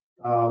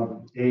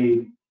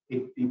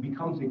it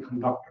becomes a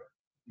conductor.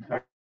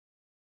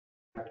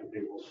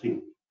 Effectively, we'll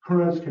see.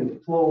 Currents can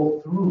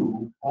flow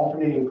through,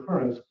 alternating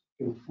currents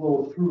can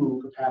flow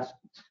through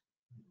capacitors.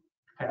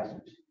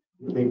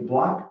 They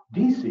block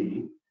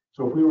DC.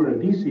 So if we were in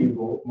a DC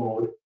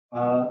mode,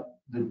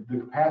 the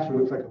capacitor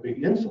looks like a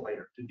big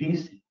insulator to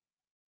DC.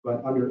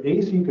 But under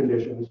AC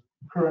conditions,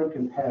 current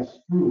can pass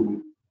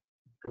through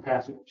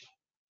capacitors.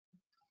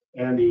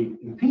 And the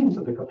impedance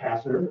of the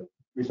capacitor,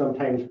 we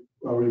sometimes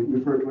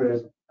refer to it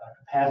as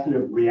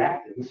capacitive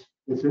reactance.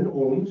 It's in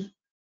ohms,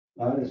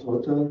 so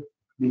it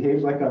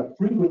behaves like a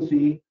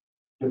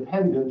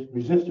frequency-dependent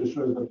resistor.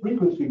 So as the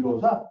frequency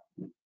goes up,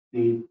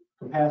 the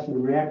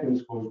capacitive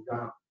reactance goes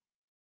down.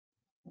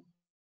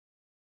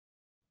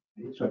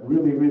 So at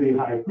really, really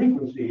high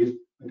frequencies,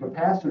 the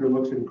capacitor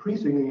looks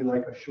increasingly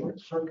like a short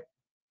circuit.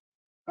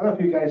 I don't know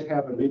if you guys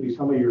have, maybe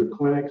some of your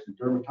clinics, the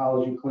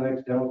dermatology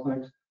clinics, dental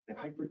clinics, the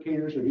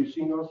hypercators. Have you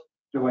seen those?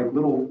 They're like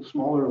little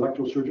smaller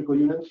electrosurgical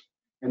units,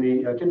 and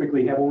they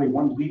typically have only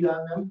one lead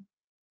on them.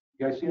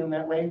 You guys see them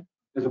that way?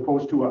 As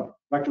opposed to a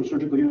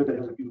electrosurgical unit that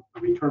has a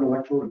return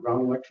electrode, a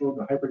ground electrode,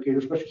 the hypercator,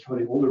 especially some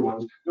of the older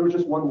ones, there was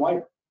just one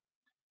wire.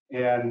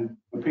 And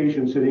the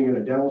patient sitting in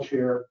a dental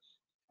chair,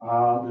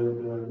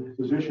 the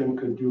physician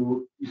could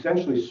do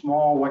essentially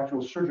small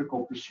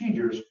electrosurgical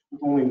procedures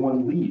with only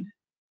one lead.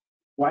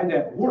 Why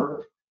that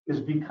worked is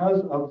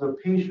because of the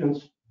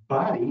patient's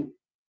body,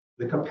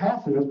 the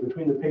capacitance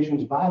between the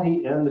patient's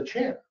body and the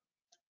chair.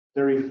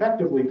 They're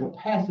effectively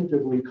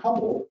capacitively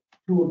coupled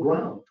to a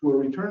ground, to a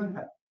return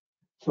path.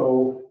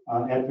 So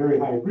at very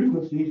high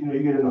frequencies, you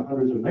get in the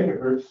hundreds of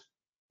megahertz,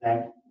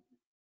 that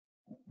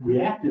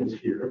reactance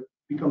here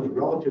becomes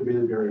relatively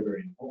very,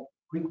 very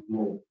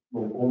low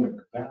ohmic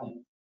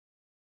value.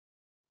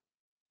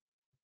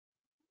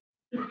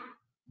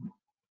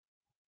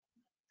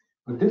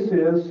 But this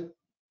is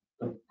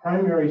the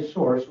primary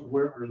source of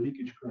where our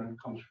leakage current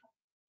comes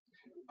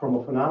from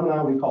a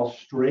phenomenon we call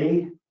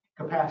stray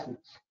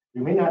capacitance.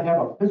 You may not have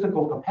a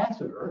physical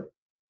capacitor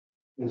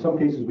In some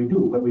cases we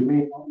do, but we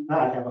may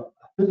not have a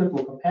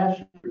physical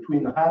capacitor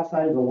between the hot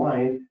side of the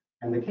line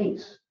and the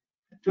case.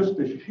 Just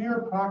the sheer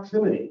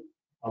proximity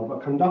of a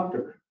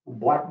conductor, a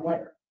black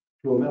wire,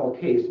 to a metal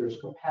case, there's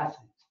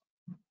capacitance.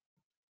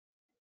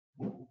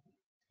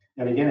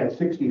 And again, at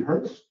 60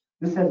 hertz,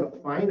 this has a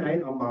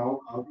finite amount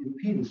of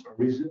impedance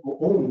or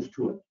ohms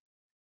to it.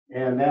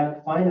 And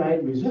that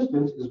finite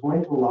resistance is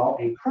going to allow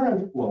a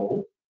current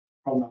flow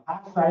from the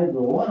hot side of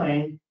the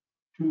line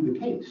to the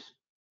case,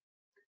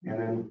 and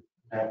then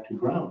back to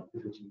ground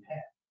if it's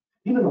intact.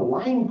 Even a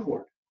line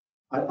cord,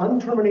 an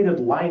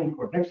unterminated line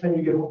cord. Next time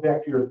you get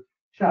back to your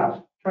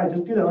shops,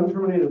 just get an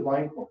unterminated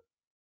line cord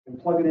and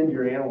plug it into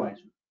your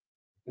analyzer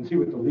and see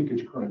what the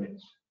leakage current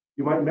is.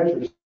 You might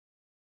measure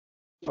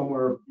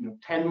somewhere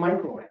 10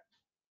 microamps.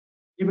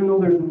 Even though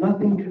there's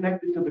nothing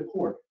connected to the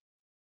cord,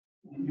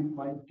 you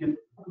might get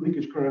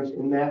leakage currents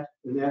in that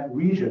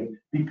region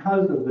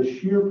because of the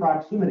sheer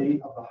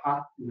proximity of the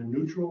hot to the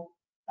neutral,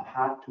 the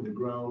hot to the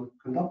ground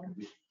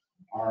conductors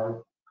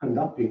are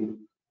conducting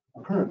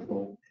a current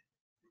flow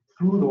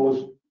through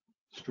those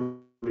stray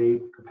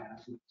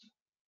capacitors.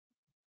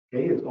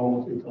 Okay, it's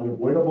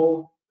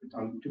unavoidable, it's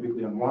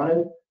typically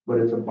unwanted, but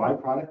it's a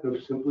byproduct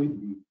of simply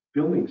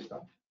building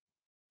stuff.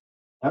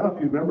 I don't know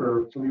if you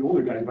remember, some of the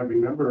older guys might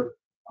remember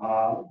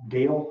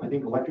Gale, I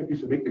think Electric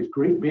used to make these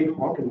great big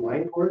honking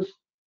line cords.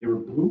 They were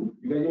blue.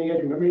 You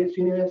guys remember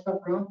seeing any of that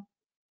stuff around?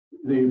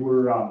 They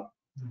were by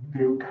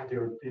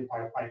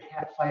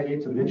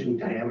 5/8 of an inch in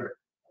diameter.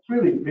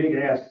 Really big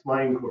ass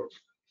line cords.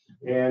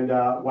 And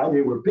why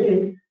they were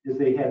big is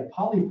they had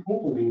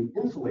polypropylene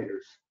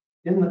insulators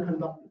in the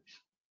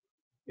conductors.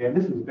 And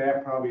this is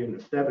back probably in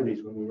the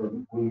 70s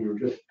when we were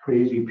just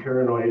crazy,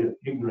 paranoid, and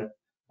ignorant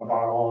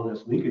about all of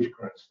this leakage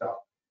current stuff.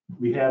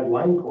 We had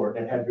line cord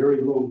that had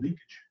very low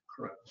leakage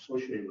current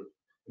associated with it.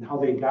 And how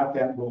they got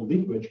that low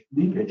leakage,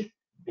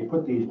 they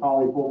put these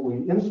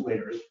polypropylene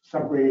insulators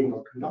separating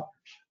the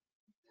conductors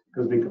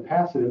because the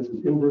capacitance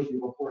is inversely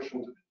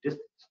proportional to the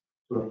distance.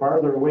 So the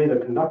farther away the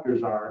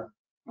conductors are,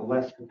 the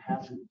less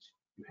capacitance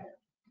you have.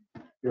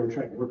 You ever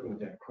tried working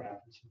with that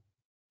crap? It's a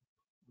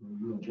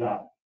real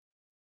job.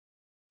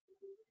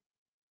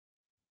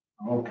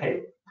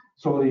 Okay,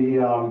 so the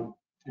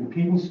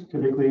impedance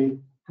typically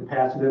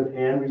capacitive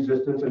and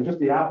resistance, and just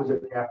the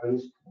opposite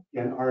happens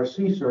in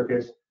RC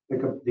circuits.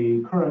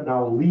 The current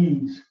now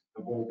leads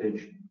the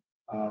voltage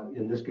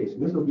in this case,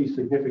 and this will be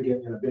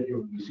significant in a bit here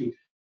when you see.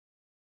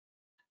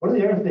 One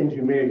of the other things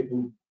you may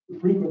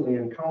frequently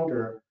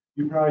encounter,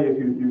 you probably, if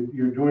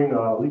you're doing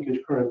a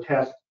leakage current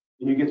test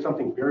and you get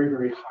something very,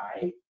 very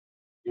high,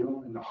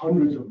 in the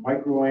hundreds of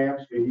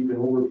microamps, maybe even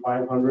over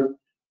 500,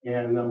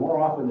 and more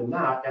often than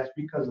not, that's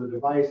because the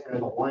device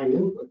has a line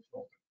input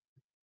filter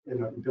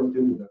built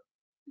into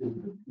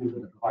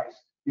the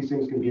device. These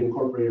things can be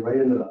incorporated right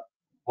into the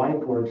line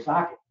cord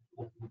socket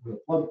where the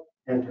plug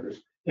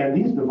enters. And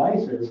these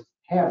devices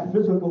have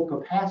physical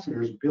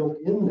capacitors built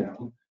in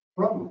them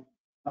from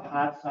the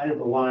hot side of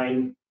the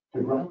line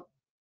to ground,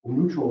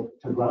 neutral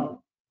to ground.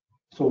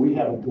 So we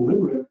have a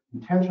deliberate,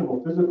 intentional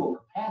physical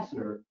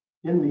capacitor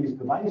in these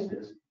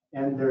devices,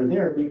 and they're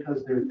there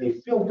because they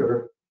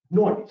filter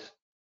noise.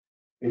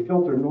 They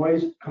filter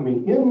noise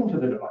coming into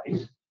the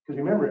device, because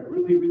remember, at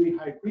really, really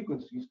high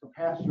frequencies,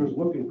 capacitors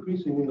look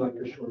increasingly like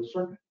a short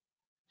circuit.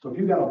 So if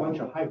you've got a bunch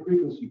of high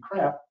frequency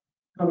crap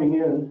coming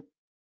in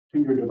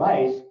to your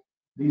device,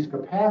 these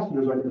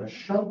capacitors are going to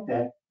shunt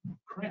that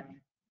crap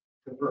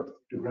to earth,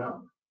 to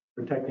ground,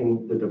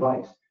 protecting the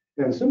device.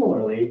 And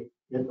similarly,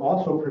 it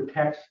also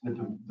protects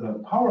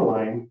the power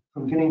line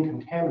from getting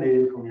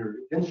contaminated from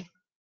your instrument.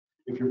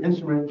 If your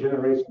instrument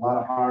generates a lot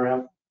of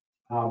RF,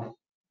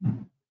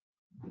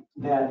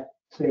 that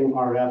same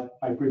RF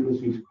high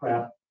frequencies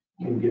crap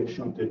can get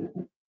shunted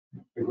to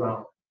the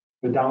ground.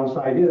 The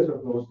downside is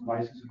of those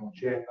devices, it'll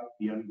jack up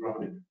the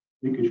ungrounded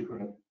leakage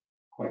current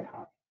quite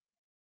high.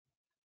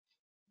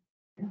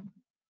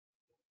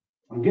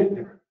 I'm getting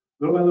there.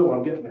 Little by little,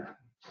 I'm getting there.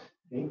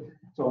 Okay?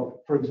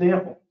 So, for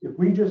example, if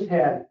we just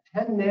had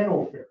 10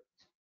 nanofarads,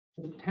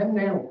 10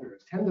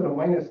 to the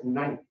minus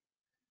 9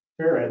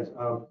 farads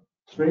of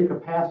stray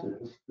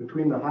capacitance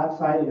between the hot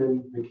side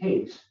and the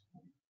case,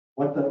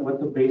 what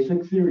the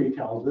basic theory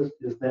tells us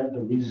is that the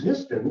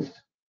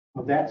resistance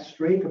of that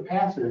stray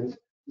capacitance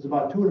is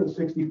about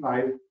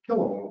 265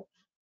 kiloohms.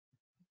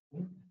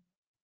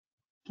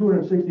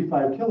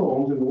 265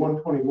 kiloohms in the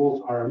 120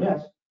 volts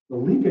RMS. The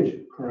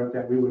leakage current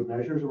that we would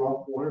measure is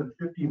around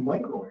 450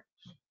 microamps,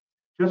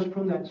 just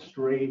from that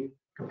stray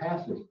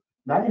capacitance.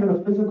 Not even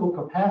a physical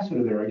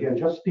capacitor there. Again,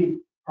 just the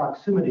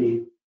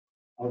proximity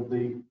of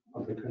the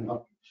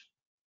conductors.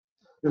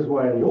 This is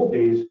why in the old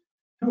days,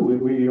 too,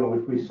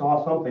 if we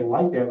saw something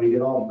like that, we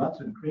get all nuts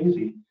and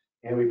crazy,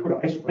 and we put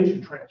an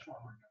isolation transformer.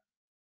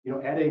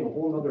 Adding a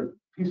whole other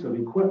piece of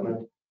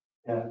equipment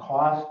at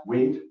cost,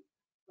 weight,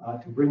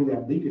 to bring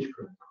that leakage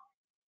current.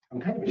 I'm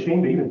kind of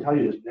ashamed to even tell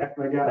you this.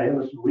 After I got an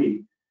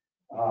MSUE,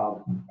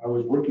 I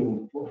was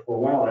working for a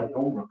while at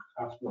Elmbrook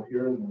Hospital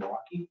here in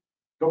Milwaukee.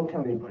 Don't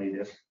tell anybody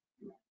this,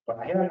 but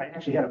I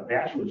actually had a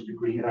bachelor's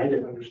degree, and I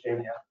didn't understand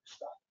half this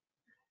stuff.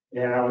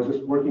 And I was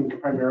just working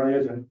primarily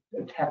as a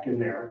tech in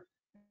there.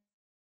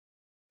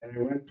 And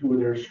I went to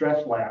their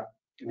stress lab,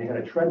 and they had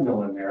a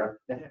treadmill in there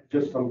that had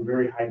just some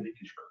very high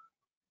leakage current.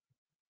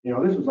 You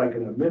know, this was like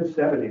in the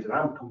mid-70s, and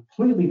I'm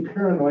completely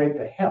paranoid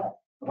to hell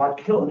about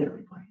killing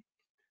everybody.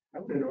 I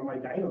wouldn't know my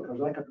dyno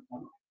comes like,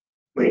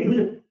 wait, who's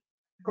it?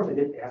 Of course, I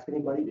didn't ask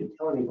anybody, didn't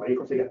tell anybody. Of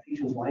course, they got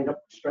patients lined up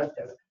for stress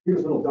tests.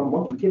 Here's a little dumb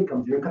monkey kid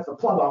comes here and cuts the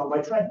plug off of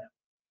my treadmill.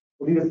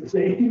 Well, he has to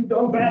say, you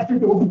dumb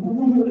bastard, what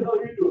the hell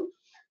are you doing?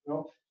 You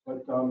know,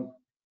 but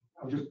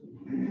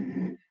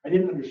I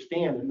didn't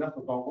understand enough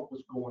about what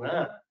was going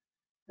on.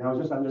 And I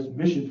was just on this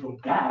mission from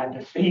God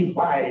to save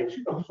lives,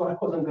 you know, so I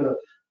wasn't gonna,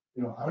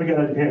 you know, how are we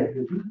gonna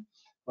do it?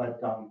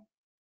 But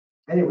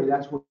anyway,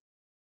 that's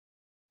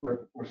where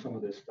some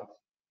of this stuff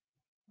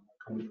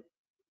comes from.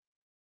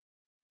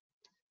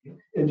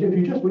 And if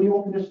you just, when you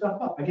open this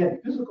stuff up, again,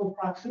 physical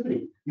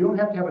proximity, you don't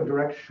have to have a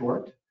direct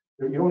short,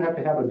 you don't have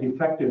to have a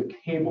defective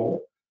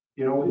cable,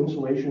 you know,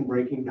 insulation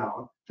breaking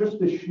down. Just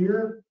the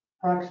sheer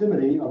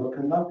proximity of a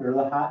conductor,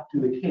 the hot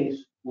to the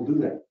case, will do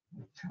that.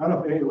 I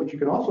don't know if what you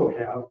can also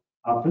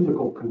have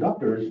physical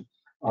conductors.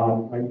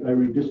 I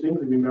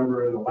distinctly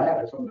remember in the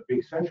lab at some of the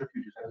big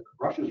centrifuges, as the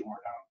brushes wore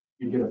down,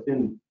 you'd get a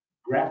thin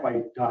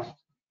graphite dust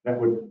that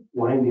would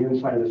line the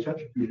inside of the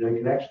centrifuge, and I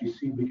could actually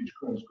see leakage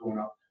currents going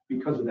up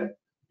because of that,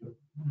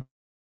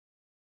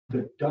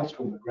 the dust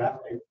from the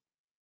graphite.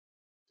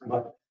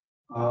 But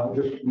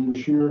just from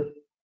the sheer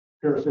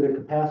parasitic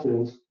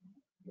capacitance,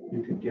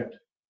 you could get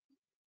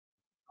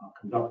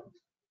conductance.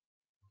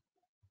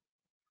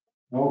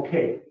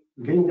 Okay,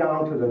 getting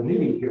down to the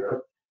nitty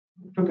here,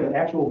 took an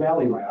actual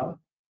valley lab,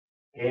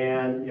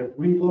 and if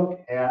we look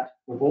at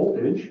the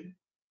voltage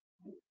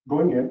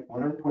going in,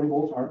 120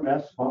 volts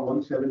RMS, about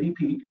 170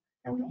 peak,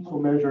 and we also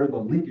measure the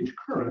leakage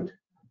current,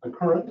 the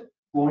current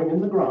flowing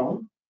in the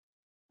ground,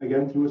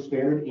 again through a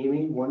standard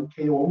Amy 1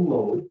 k ohm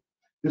load,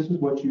 this is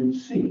what you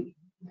see.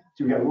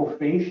 So we got a little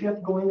phase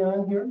shift going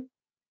on here.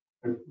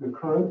 The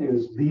current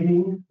is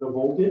leading the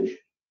voltage,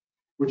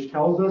 which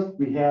tells us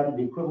we have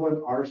the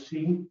equivalent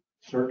RC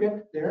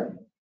circuit there.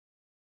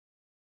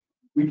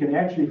 We can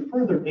actually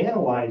further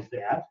analyze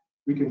that.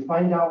 We can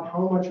find out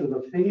how much of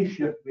the phase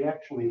shift we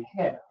actually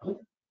have.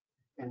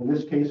 And in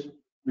this case,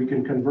 we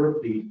can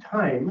convert the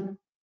time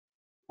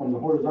from the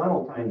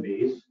horizontal time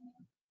base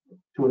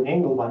to an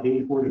angle about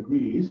 84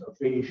 degrees of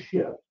phase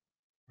shift.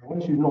 And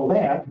once you know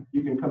that,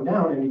 you can come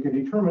down and you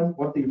can determine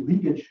what the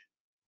leakage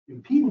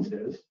impedance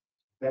is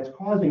that's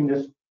causing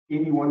this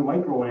 81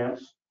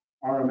 microamps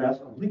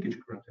RMS of leakage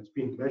current that's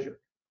being measured.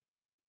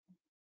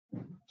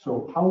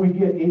 So how we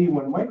get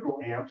 81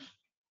 microamps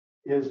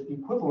is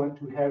equivalent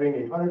to having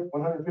a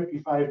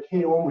 155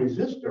 k ohm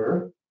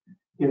resistor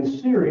in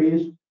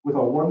series with a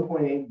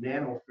 1.8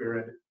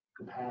 nanofarad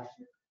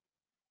capacitor.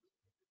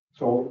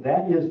 So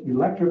that is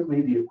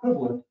electrically the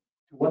equivalent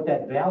to what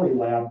that valley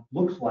lab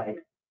looks like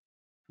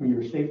for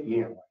your safety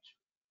analyzer.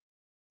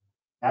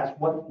 That's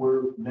what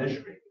we're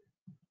measuring,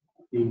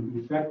 the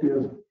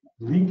effective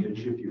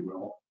leakage, if you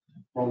will,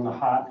 from the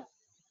hot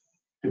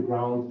to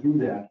ground through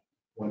that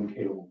 1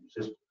 k ohm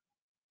resistor.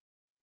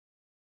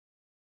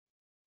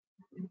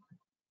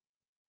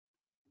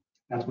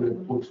 That's what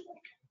it looks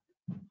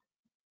like.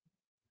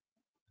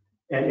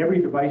 And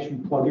every device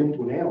you plug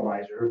into an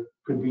analyzer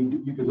could be,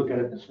 you could look at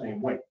it the same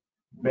way.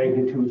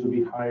 Magnitudes will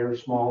be higher,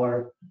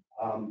 smaller,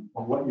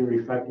 but what you're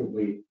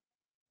effectively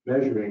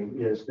measuring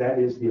is that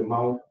is the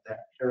amount of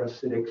that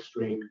parasitic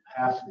strain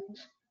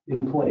capacitance in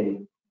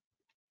play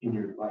in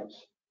your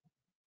device.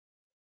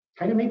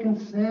 Kind of making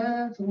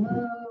sense a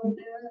little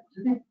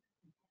bit.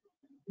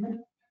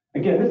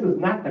 Again, this is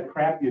not the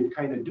crap you'd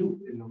kind of do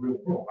in the real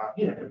world.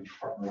 You know, be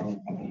farting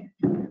around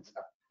and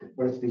stuff.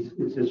 But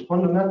it's this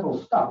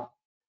fundamental stuff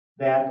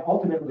that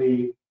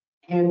ultimately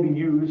can be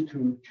used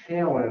to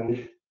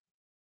challenge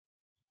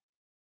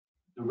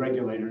the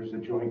regulators, the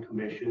joint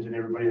commissions, and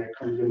everybody that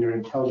comes in there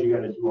and tells you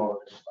got to do all of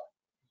this stuff.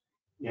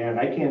 And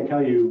I can't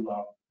tell you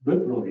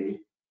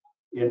literally,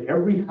 in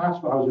every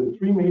hospital, I was in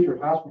 3 major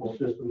hospital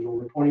systems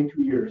over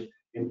 22 years.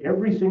 In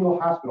every single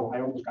hospital,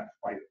 I almost got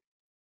fired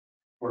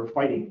for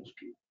fighting those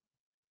people.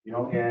 You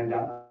know, and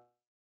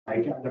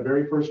I got the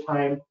very first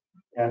time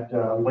at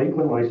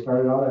Lakeland, when I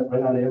started out,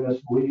 right out of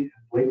MSW,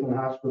 Lakeland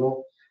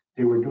Hospital,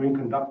 they were doing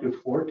conductive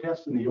floor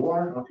tests in the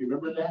OR. I don't know if you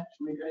remember that.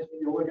 Some of you guys,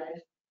 the OR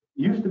guys?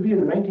 It used to be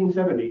in the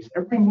 1970s,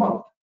 every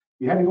month,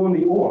 you had to go in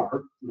the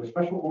OR with a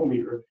special ohm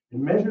meter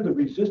and measure the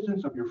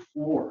resistance of your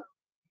floor.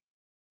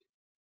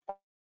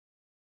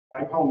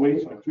 5-pound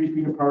weights, like 3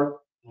 feet apart,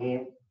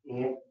 and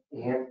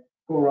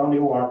go around the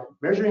OR,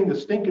 measuring the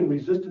stinking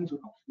resistance of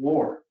the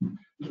floor.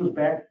 This was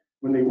back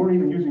when they weren't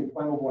even using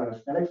flammable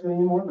anesthetics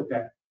anymore, but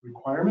that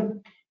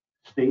requirement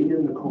stayed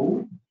in the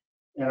code.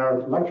 And our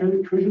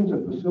electricians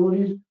and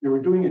facilities, they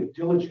were doing it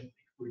diligently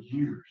for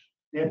years.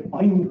 They had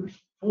binders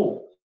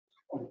full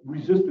of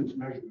resistance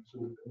measurements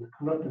in the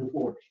conductive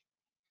floors.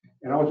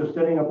 And I was just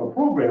setting up a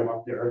program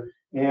up there,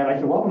 and I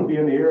said, well, I'm going to be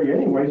in the area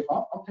anyway, so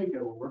I'll take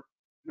it over.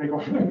 And they go,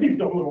 you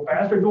dumb little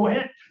bastard, go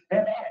ahead,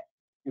 have at it.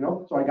 You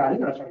know, so I got in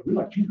there, I started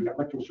realizing, geez, we got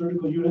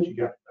electrosurgical units, you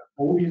got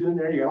Mobies in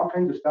there, you got all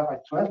kinds of stuff.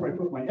 So that's where I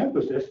put my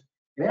emphasis.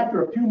 And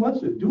after a few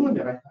months of doing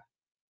that, I thought,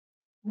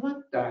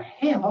 what the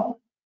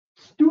hell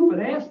stupid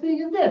ass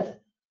thing is this?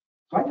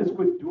 So I just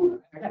quit doing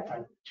it. I got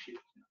tired of shit.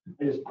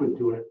 I just quit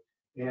doing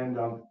it. And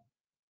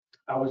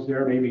I was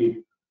there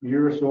maybe a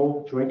year or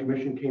so. Joint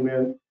Commission came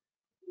in.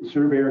 The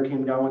surveyor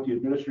came down with the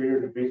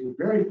administrator, and basically the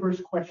very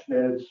first question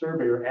that the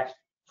surveyor asked,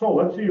 so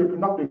let's see your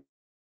conductive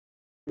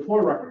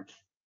floor records.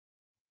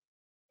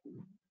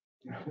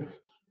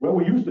 Well,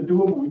 we used to do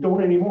them, but we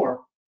don't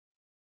anymore.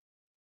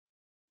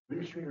 The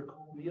administrator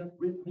called me up,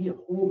 ripped me a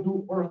whole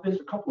new orifice,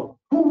 a couple of,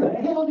 who the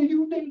hell do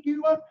you think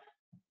you are?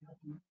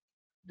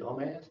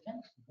 Dumbass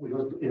test.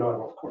 You know,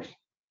 of course.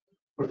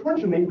 But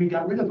fortunately, we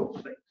got rid of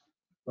those things.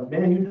 But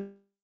man, you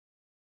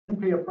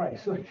didn't pay a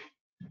price. Some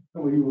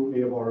of you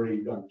may have already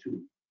done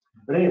too.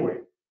 But anyway,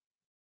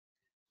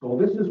 so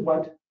this is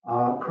what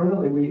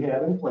currently we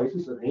have in place.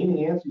 It's an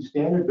ANSI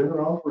standard, been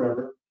around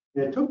forever.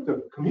 And it took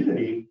the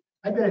community,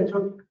 I bet it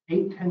took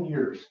 8-10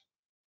 years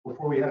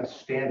before we had a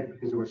standard,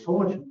 because there was so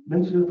much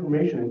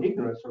misinformation and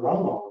ignorance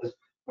around all this.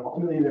 But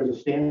ultimately, there's a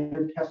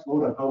standard test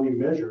load on how we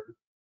measure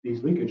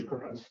these leakage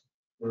currents,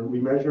 where we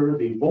measure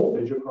the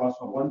voltage across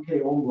a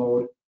 1K ohm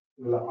load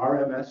with an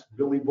RMS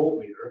milli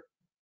voltmeter.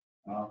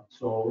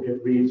 So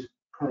it reads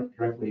current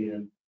directly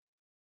in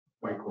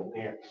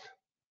microamps.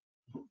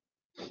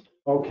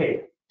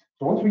 Okay,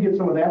 so once we get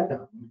some of that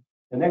done,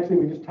 the next thing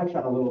we just touched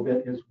on a little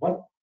bit is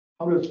how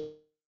does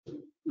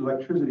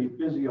electricity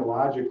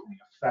physiologically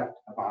affect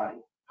the body?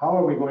 How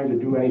are we going to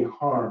do any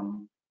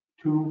harm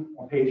to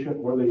a patient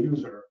or the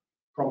user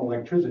from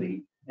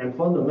electricity? And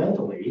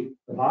fundamentally,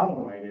 the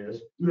bottom line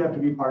is you have to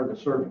be part of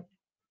the circuit.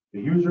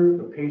 The user,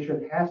 the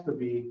patient, has to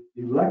be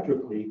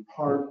electrically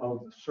part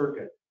of the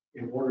circuit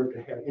in order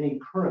to have any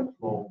current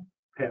flow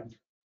pass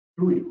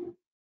through you,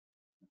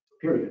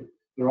 period.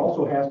 There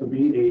also has to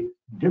be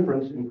a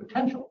difference in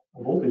potential,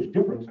 a voltage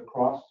difference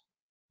across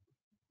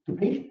the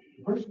patient,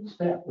 the person, the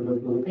staff, or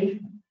the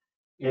patient.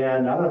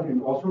 And I don't know if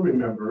you also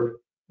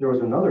remember, there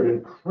was another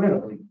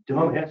incredibly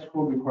dumbass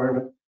code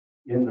requirement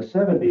in the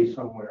 70s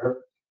somewhere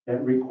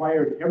that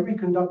required every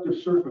conductive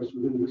surface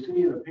within the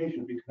vicinity of the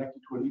patient be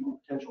connected to an equal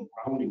potential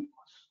grounding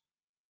bus.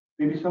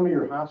 Maybe some of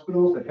your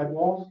hospitals, the head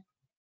walls,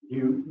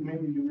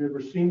 maybe you've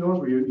ever seen those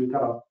where you've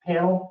got a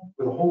panel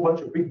with a whole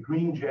bunch of big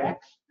green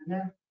jacks in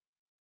there.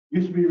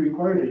 Used to be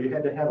required that you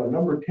had to have a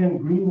number 10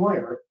 green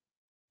wire,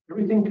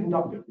 everything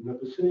conductive in the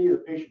vicinity of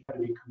the patient had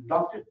to be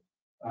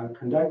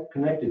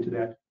connected to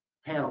that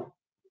panel.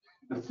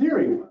 The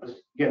theory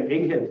was, again,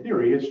 egghead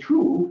theory, is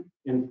true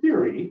in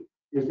theory,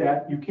 is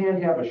that you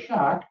can't have a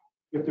shock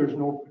if there's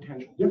no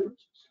potential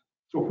differences.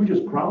 So if we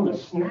just ground the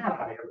snot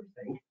out of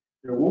everything,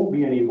 there won't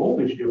be any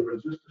voltage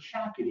differences to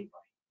shock anybody.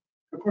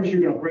 Of course,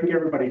 you're going to break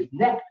everybody's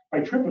neck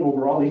by tripping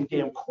over all these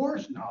damn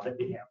cores now that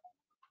we have.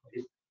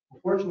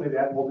 Unfortunately,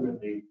 that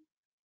ultimately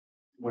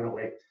went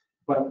away.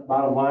 But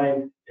bottom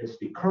line, it's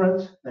the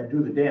currents that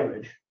do the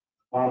damage.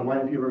 Bottom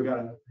line, if you ever got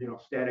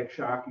a static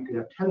shock, you could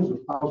have tens of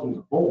thousands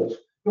of volts.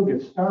 You'll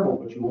get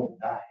startled, but you won't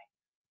die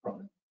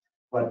from it.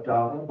 But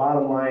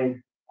bottom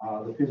line,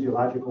 the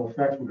physiological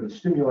effects, we're going to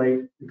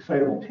stimulate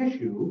excitable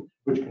tissue,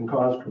 which can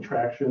cause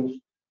contractions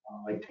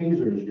like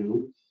tasers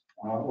do,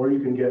 or you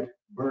can get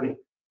burning,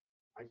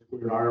 like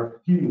there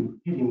are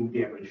heating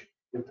damage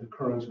if the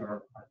currents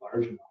are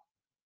large enough.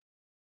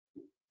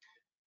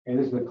 And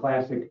this is a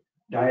classic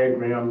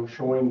diagram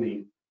showing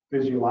the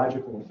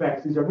physiological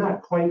effects. These are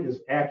not quite as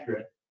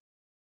accurate,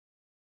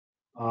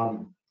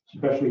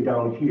 especially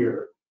down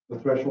here. The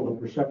threshold of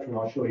perception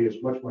I'll show you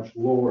is much, much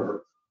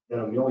lower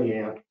than a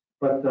milliamp.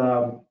 But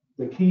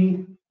the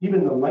key,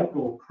 even the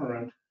electrical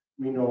current,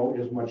 we know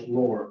is much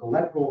lower. The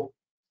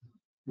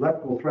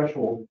electrical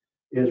threshold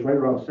is right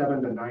around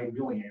 7 to 9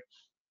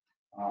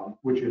 milliamps,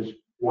 which is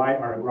why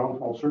our ground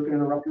fault circuit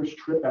interrupters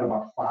trip at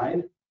about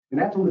 5. And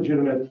that's a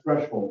legitimate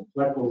threshold,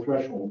 electrical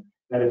threshold,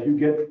 that if you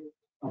get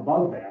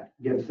above that,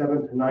 again,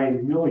 7 to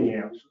 9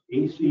 milliamps,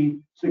 AC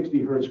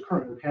 60 hertz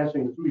current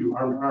passing through you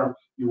arm to arm,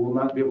 you will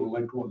not be able to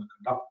let go of the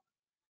conductor.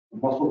 The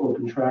muscle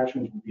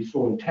contractions will be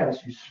so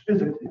intense, you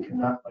physically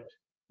cannot let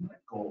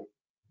go.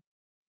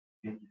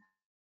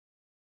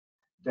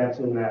 That's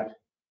in that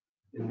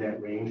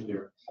range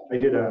there. I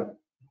did a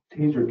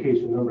taser case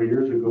a number of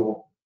years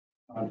ago.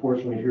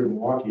 Unfortunately, here in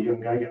Milwaukee, a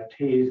young guy got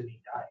tased and he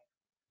died.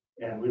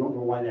 And we don't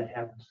know why that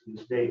happens to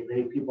this day.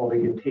 Many people, they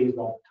get tased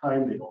all the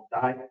time, they don't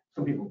die.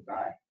 Some people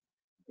die.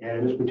 And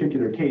in this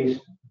particular case,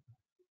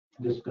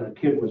 this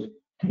kid was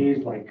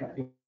tased like, I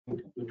think,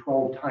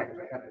 12 times.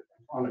 I had it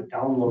on a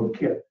download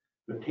kit.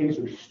 The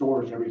taser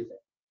stores everything.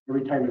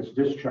 Every time it's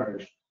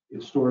discharged,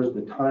 it stores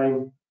the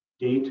time,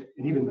 date,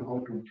 and even the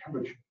outcome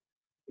temperature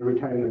every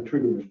time the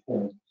trigger is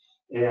pulled.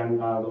 And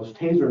those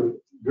taser,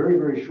 very,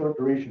 very short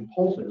duration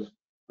pulses,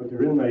 but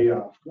they're in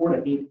the 4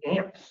 to 8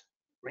 amps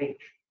range.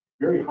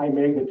 Very high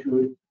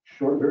magnitude,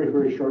 short, very,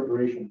 very short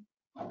duration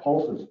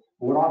pulses.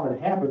 But what often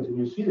happens, and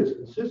you see this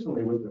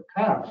consistently with the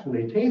cops when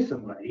they tase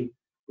somebody,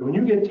 when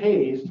you get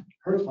tased, it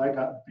hurts like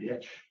a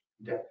bitch.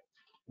 I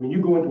mean,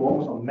 you go into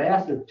almost a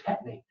massive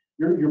tetany.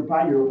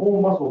 your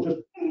whole muscle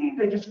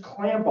they just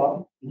clamp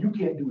up, and you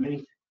can't do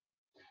anything.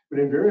 But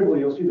invariably,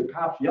 you'll see the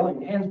cops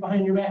yelling, "Hands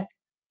behind your back,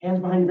 hands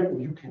behind your back."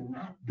 Well, you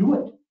cannot do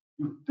it.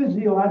 You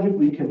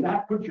physiologically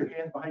cannot put your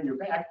hands behind your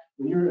back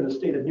when you're in a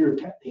state of near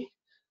tetany.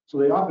 So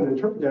they often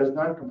interpret that as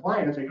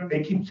non-compliance.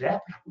 They keep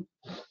zapping.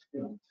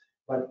 You know,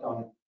 but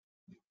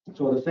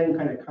so the same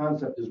kind of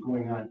concept is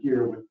going on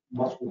here with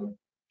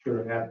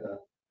musculature at the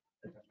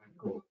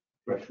micro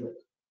threshold.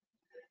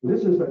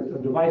 This is a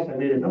device I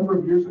made a number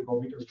of years ago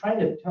because trying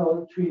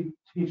to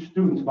teach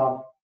students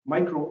about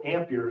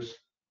microamperes,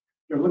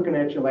 they're looking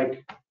at you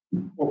like,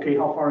 okay,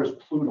 how far is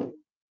Pluto?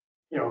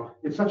 You know,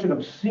 it's such an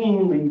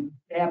obscenely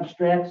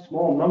abstract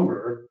small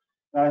number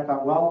that I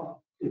thought,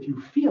 well, if you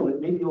feel it,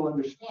 maybe you'll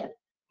understand it.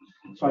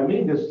 So I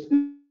made this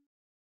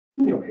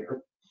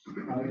simulator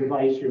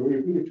device here where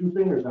you put your two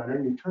fingers on it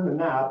and you turn the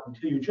knob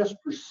until you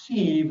just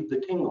perceive the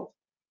tingle.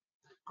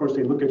 Of course,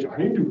 they look at you, how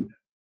do you do that?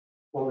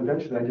 Well,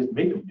 eventually I just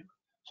make them do it,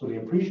 so they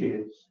appreciate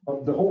it.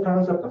 But the whole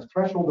concept of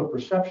threshold of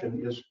perception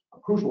is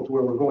crucial to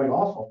where we're going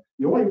also.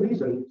 The only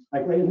reason,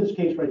 like right in this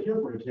case right here,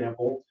 for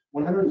example,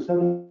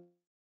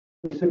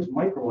 176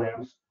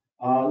 microamps,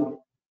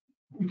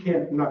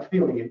 you're not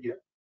feeling it yet.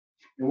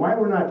 And why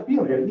we're not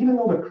feeling it, even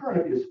though the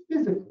current is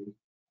physically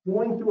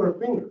flowing through our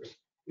fingers,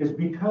 is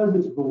because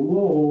it's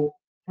below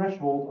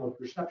threshold of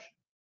perception.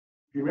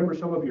 If you remember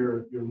some of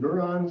your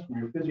neurons from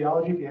your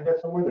physiology, if you had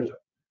that somewhere, there's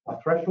a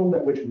threshold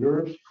at which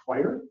nerves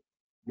fire,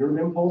 nerve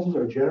impulses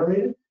are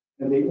generated,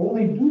 and they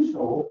only do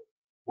so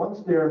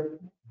once their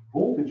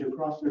voltage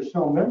across their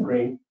cell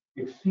membrane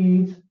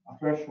exceeds a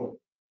threshold.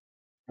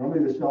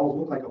 Normally the cells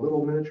look like a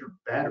little miniature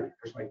battery.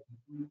 There's like,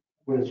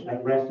 when it's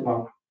at rest,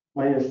 about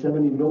minus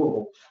 70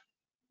 millivolts.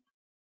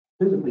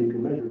 Physically, you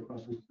can measure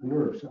across the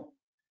nerve cell.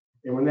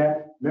 And when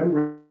that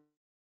membrane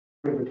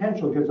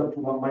potential gets up to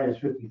about minus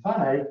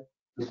 55,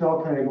 the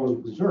cell kind of goes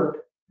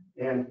berserk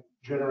and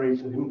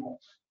generates an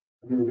impulse,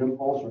 a nerve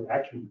impulse or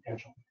action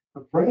potential.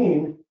 The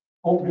brain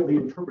ultimately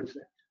interprets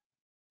that.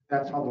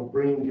 That's how the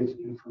brain gets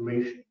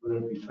information, whether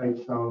it be sight,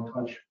 sound,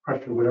 touch,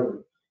 pressure,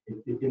 whatever.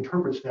 It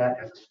interprets that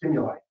as a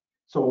stimuli.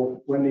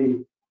 So when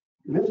in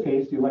this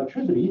case, the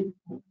electricity,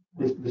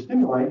 the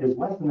stimuli is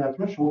less than that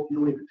threshold, you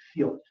don't even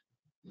feel it.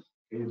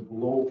 It is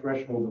below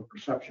threshold of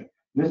perception.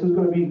 And this is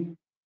going to be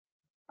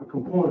a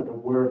component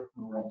of where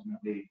we're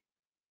ultimately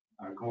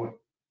going. In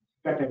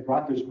fact, I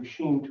brought this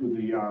machine to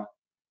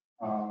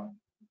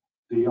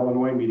the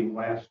Illinois meeting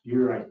last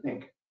year, I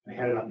think. I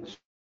had it on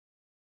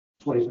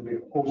display, so I made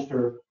a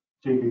poster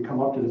so you could come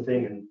up to the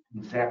thing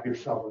and zap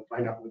yourself and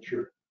find out what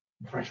your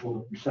threshold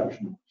of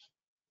perception was.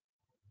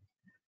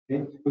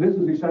 Okay? But this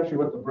is essentially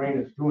what the brain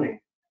is doing.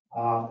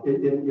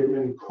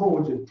 It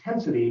encodes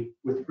intensity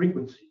with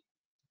frequency.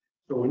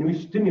 So when you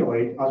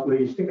stimulate, whether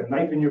you stick a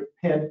knife in your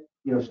head,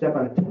 step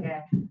on a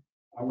tack,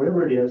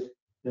 whatever it is,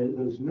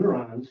 those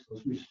neurons,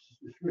 those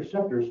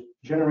receptors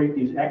generate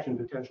these action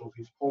potentials,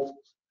 these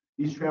pulses.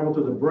 These travel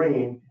to the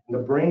brain, and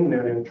the brain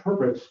then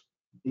interprets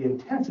the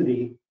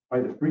intensity by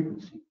the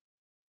frequency.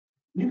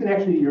 You can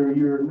actually,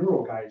 your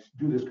neuro guys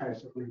do this kind of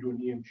stuff when you're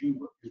doing EMG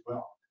work as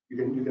well. You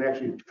can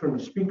actually turn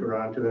the speaker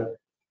on to the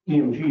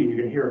EMG, and you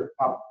can hear it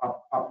pop,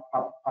 pop, pop,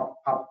 pop, pop,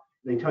 pop.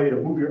 They tell you to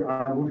move your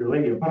arm, move your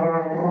leg.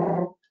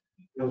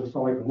 It'll just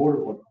sound like a motor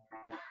going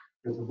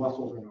because the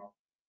muscles are now,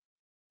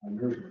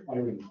 nerves are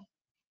firing.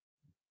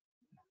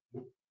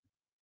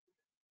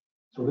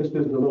 So this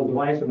is the little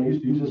device, and I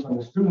used to use this on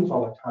the students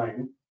all the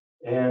time.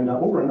 And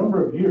over a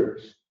number of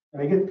years,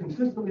 and I get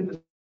consistently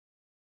the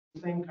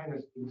same kind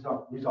of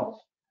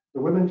results.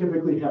 The women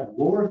typically have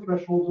lower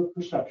thresholds of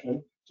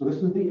perception. So this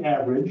is the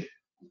average.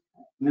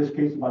 In this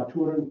case, about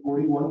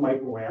 241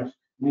 microamps.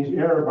 And these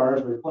error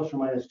bars are plus or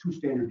minus 2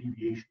 standard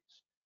deviations.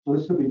 So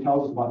this simply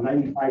tells us about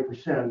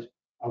 95%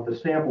 of the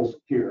samples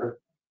here,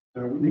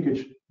 the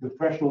leakage, the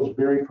thresholds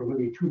vary from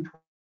maybe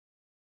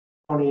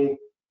 220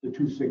 to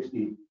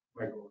 260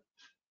 microamps.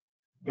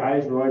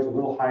 Guys are always a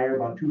little higher,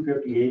 about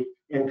 258,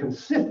 and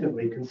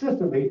consistently,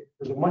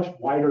 there's a much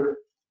wider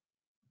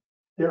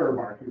error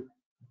bar here.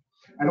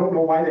 I don't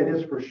know why that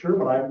is for sure,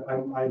 but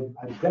I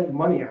bet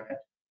money on it,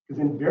 because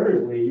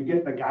invariably you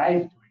get the guys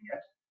doing it.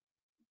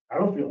 I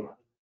don't feel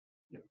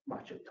nothing.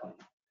 Watch it, tell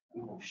you.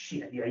 Oh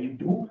shit, yeah, you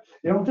do.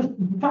 Just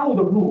follow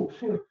the rules.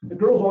 The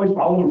girls always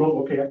follow the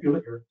rules. Okay, I feel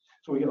it here.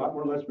 So we get a lot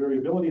more or less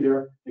variability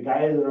there. The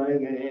guys are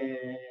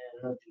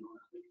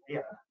yeah.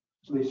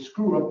 So they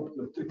screw up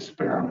the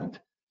experiment.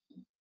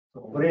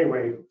 But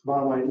anyway,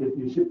 bottom line,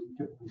 you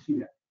typically see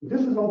that. But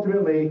this is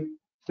ultimately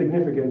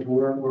significant to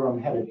where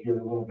I'm headed here in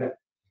a little bit.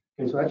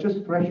 Okay, so that's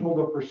just threshold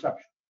of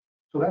perception.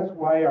 So that's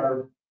why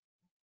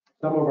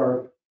some of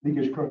our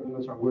leakage current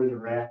limits are where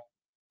they're at,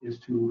 is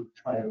to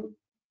try to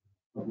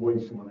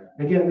avoid some of that.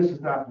 Again, this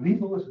is not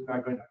lethal. This is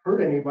not going to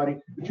hurt anybody,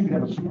 but you can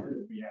have a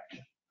started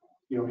reaction.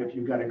 If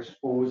you got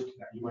exposed to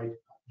that, you might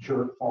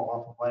jerk, fall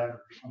off a ladder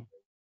or something.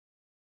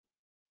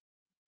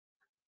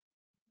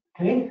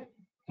 Okay,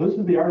 so this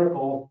is the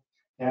article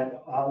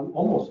that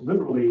almost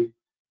literally,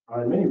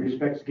 in many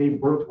respects,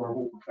 gave birth to our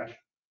whole profession.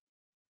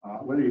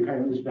 Whether you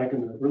kind of, this back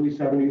in the early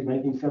 70s,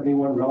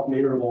 1971, Ralph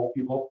Nader of all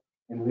people,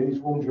 in the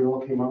Ladies' Home Journal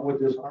came out with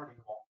this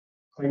article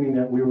claiming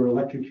that we were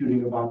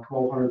electrocuting about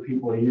 1,200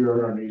 people a year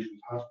at our nation's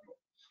hospital.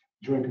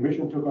 The Joint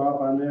Commission took off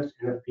on this,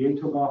 NFPA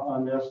took off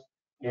on this,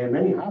 and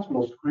many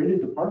hospitals created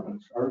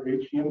departments, our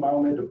HCM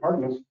Biomed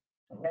departments,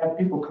 to have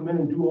people come in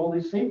and do all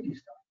this safety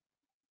stuff.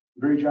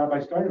 The very job I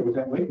started with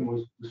at Lakeland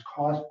was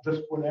caused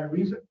just for that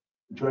reason.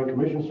 The Joint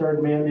Commission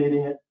started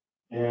mandating it,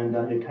 and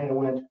it kind of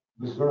went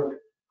berserk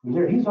from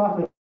there. He's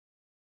often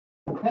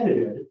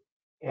credited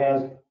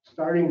as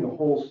starting the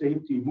whole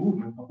safety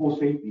movement, the whole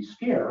safety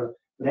scare,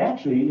 but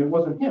actually it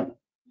wasn't him.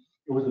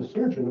 It was a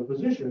surgeon, a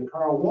physician,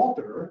 Carl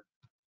Walter,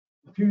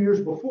 a few years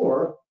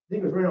before, I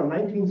think it was around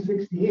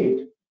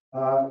 1968,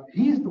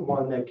 he's the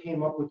one that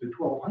came up with the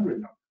 1,200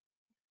 number.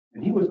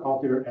 And he was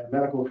out there at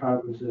medical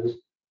conferences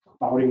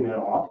spouting that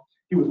off.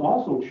 He was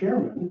also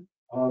chairman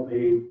of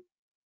a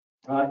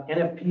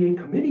NFPA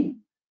committee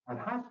on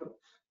hospitals.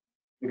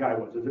 The guy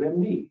was as an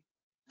MD.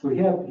 So he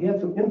had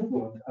some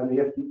influence on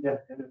the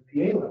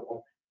NFPA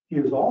level. He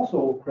is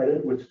also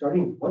credited with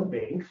starting blood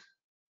banks,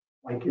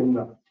 like in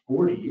the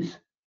 40s,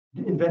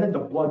 invented the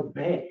blood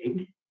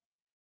bag,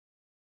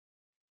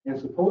 and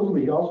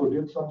supposedly he also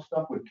did some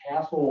stuff with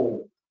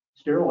Castle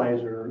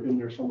sterilizer in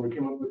there somewhere,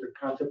 came up with the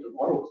concept of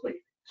autoclave,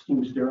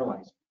 steam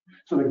sterilizing.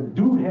 So the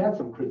dude had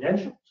some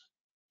credentials,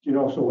 you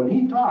know, so when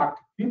he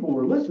talked, people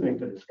were listening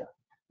to this guy.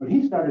 But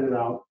he started it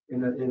out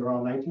in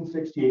around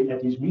 1968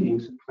 at these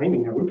meetings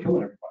claiming that we're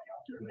killing everybody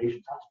out there in the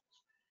nation's hospitals.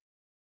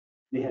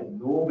 They had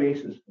no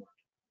basis for it.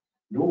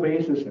 No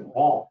basis at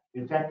all.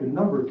 In fact, the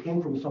number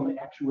came from some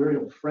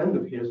actuarial friend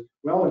of his.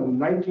 Well, in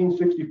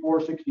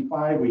 1964,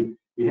 65, we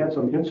had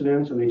some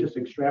incidents and they just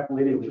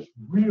extrapolated. It was just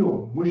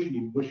real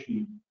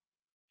mushy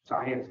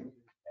science.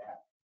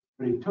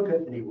 But he took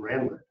it and he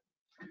ran with it.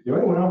 The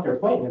only one out there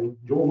fighting him,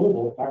 Joel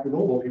Noble, Dr.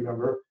 Noble, if you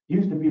remember, he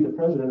used to be the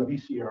president of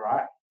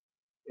ECRI.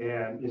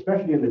 And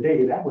especially in the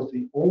day, that was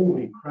the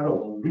only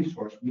credible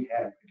resource we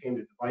had when it came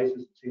to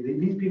devices. See,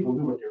 these people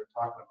knew what they were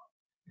talking about.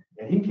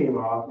 And he came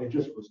out and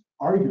just was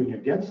arguing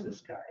against this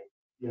guy,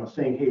 you know,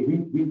 saying, hey,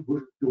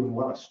 we're doing a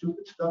lot of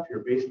stupid stuff here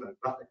based on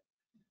nothing.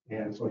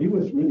 And so he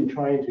was really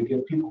trying to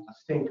get people to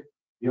think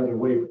the other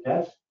way. But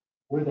that's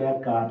where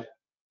that got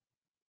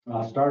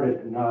started.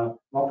 And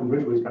Malcolm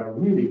Ridgway's got a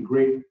really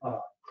great,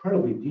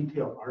 incredibly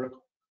detailed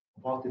article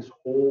about this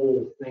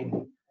whole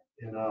thing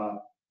in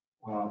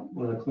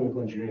one of the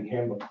clinical engineering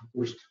handbooks,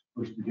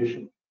 first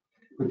edition.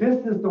 But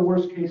this is the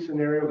worst case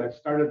scenario that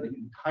started the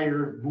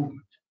entire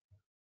movement.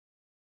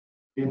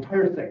 The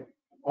entire thing,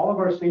 all of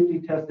our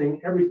safety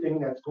testing, everything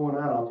that's going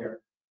on out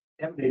there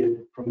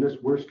emanated from this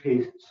worst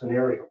case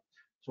scenario.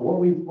 So what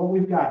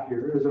we've got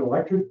here is an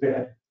electric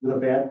bed with a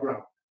bad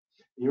ground.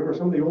 You remember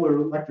some of the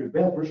older electric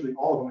beds, virtually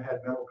all of them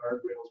had metal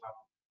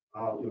guardrails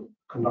on them,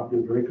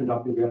 conductive, very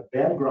conductive, we had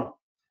bad ground.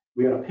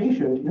 We had a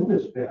patient in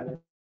this bed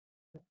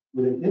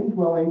with an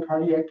indwelling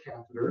cardiac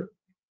catheter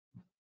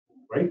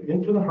right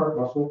into the heart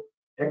muscle,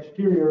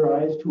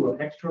 exteriorized to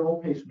an external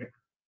pacemaker.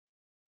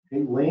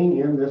 Okay, laying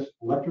in this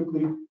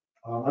electrically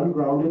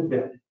ungrounded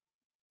bed.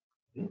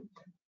 Okay.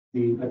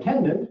 The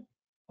attendant,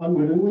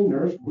 unwittingly,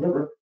 nurse,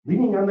 whatever,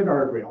 leaning on the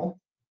guardrail,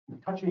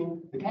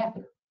 touching the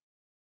catheter.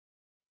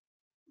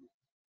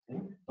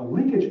 Okay. The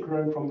leakage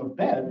current from the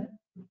bed,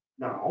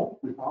 now,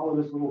 we follow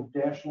this little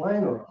dashed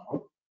line around,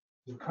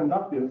 is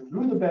conductive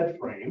through the bed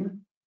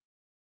frame,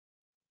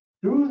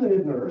 through the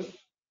nurse,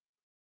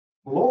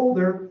 below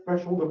their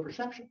threshold of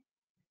perception.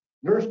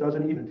 Nurse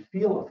doesn't even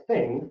feel a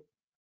thing.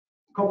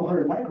 A couple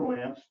hundred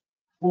microamps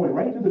flowing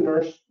right through the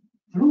nurse,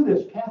 through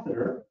this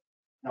catheter,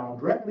 now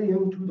directly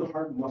into the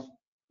heart muscle,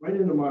 right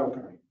into the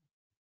myocardium.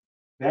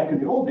 Back in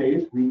the old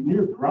days, we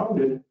near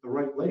grounded the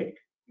right leg.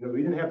 You know,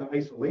 we didn't have the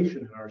isolation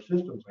in our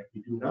systems like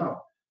we do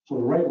now. So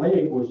the right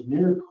leg was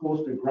near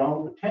close to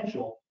ground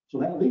potential. So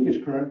that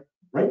leakage current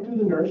right through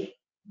the nurse,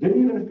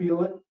 didn't even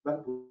feel it,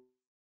 but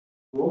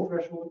below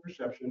threshold of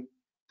perception,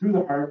 through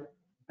the heart,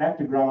 back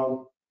to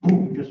ground,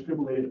 boom, just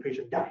fibrillated, the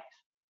patient dies.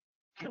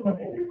 Killing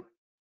everyone.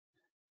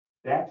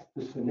 That's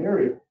the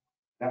scenario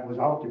that was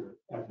out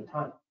there at the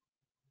time.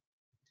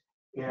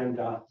 And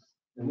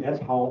that's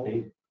how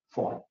they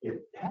thought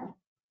it happened.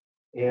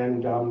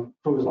 And so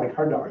it was like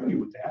hard to argue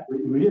with that.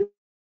 We didn't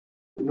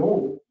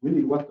know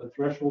really what the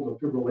threshold of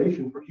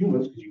fibrillation for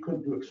humans, because you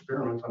couldn't do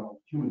experiments on a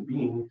human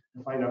being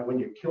to find out when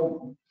you killed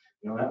them.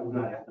 You know, that was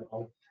not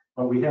ethical.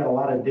 But we had a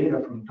lot of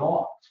data from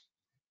dog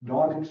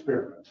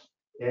experiments.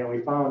 And we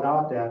found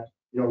out that,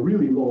 you know,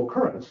 really low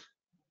currents,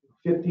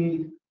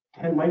 10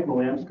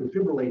 microamps could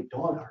fibrillate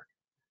dog heart.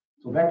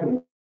 So back in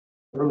the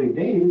early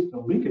days, the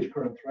leakage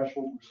current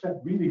thresholds were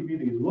set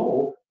really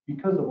low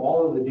because of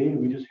all of the data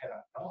we just had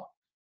on dogs.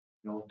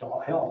 You know,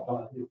 dog health,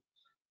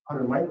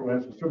 100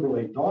 microamps to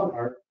fibrillate dog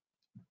heart.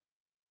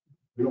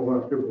 We don't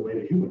want to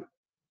fibrillate a human heart.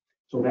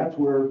 So that's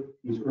where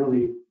these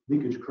early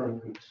leakage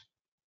currents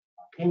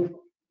came from.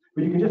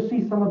 But you can just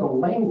see some of the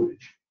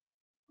language.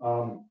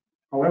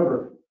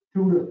 However,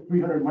 200 to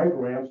 300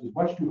 microamps is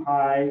much too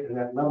high, and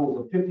at levels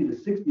of 50 to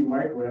 60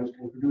 microamps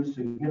can produce a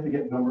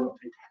significant number of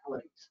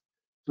fatalities.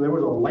 So there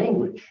was a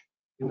language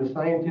in the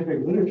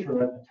scientific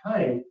literature at the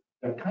time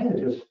that kind of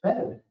just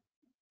fed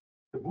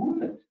the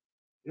movement,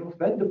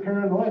 fed the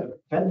paranoia,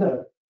 fed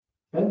the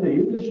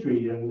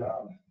industry, and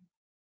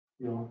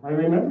I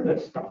remember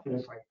that stuff, and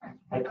it's like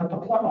I cut the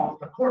plug off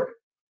the cord,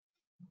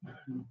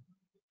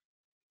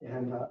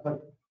 and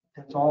but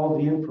that's all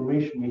the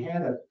information we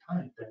had at the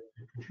time that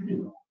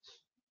contributed to all this.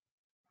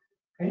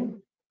 Okay,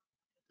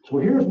 so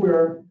here's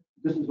where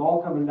this is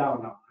all coming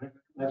down now. Right?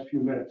 Last few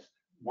minutes,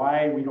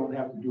 why we don't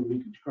have to do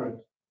leakage current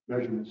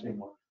measurements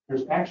anymore.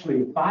 There's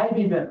actually 5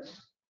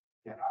 events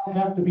that all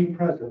have to be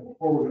present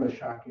before we're going to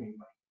shock anybody.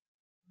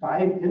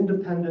 5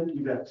 independent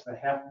events that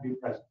have to be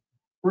present.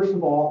 First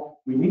of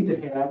all, we need to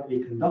have a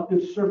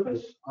conductive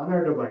surface on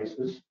our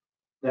devices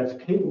that's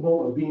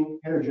capable of being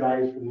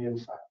energized from the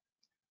inside.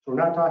 So we're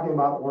not talking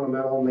about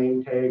ornamental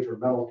name tags or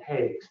metal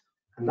tags.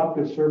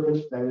 Conductive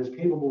surface that is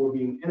capable of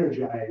being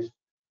energized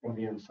from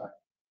the inside.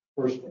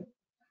 First thing.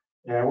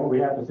 And what we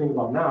have to think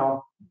about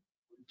now,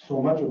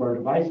 so much of our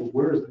devices,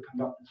 where is the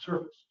conductive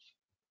surface?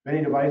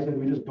 Many devices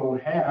we just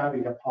don't have.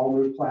 You got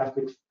polymers,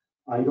 plastics.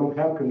 You don't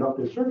have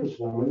conductive surfaces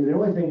on them. The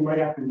only thing you might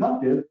have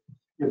conductive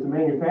if the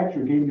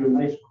manufacturer gave you a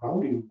nice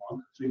grounding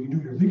one, so you can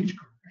do your leakage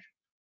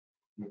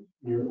correction,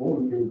 your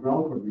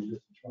ground cord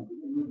resistance.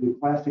 The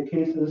plastic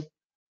cases,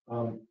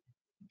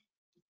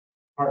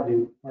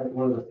 partly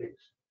one of the things.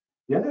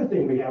 The other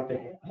thing we have to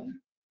have,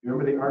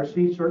 remember the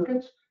RC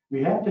circuits?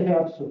 We have to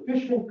have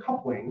sufficient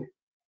coupling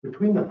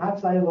between the hot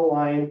side of the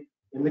line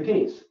and the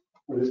case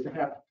for this to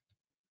happen.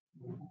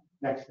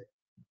 Next thing.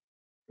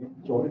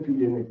 So if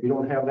you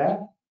don't have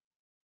that,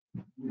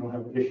 you don't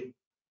have an issue.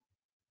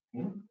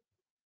 Okay.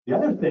 The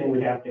other thing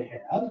we have to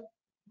have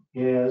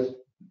is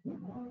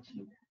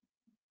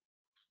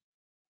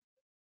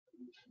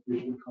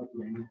sufficient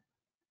coupling.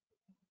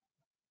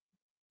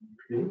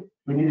 Okay.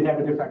 We need to have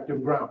a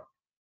defective ground.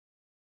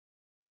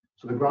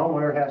 So the ground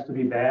wire has to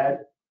be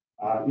bad,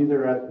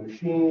 either at the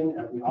machine,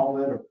 at the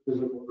outlet, or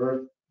physical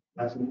earth.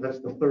 That's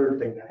the third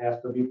thing that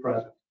has to be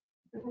present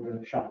if we're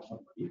going to shock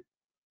somebody.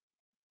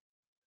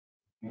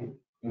 Okay.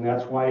 And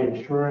that's why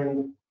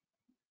ensuring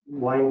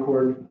line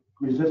cord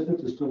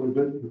resistance is still a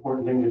good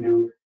important thing to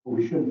do, but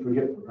we shouldn't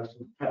forget the rest of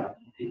the path.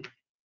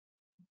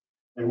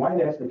 And why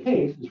that's the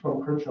case is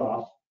from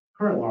Kirchhoff's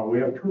current law. We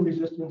have 2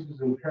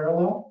 resistances in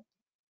parallel.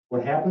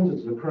 What happens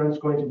is the current's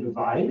going to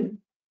divide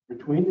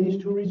between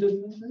these 2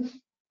 resistances.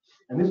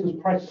 And this is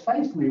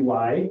precisely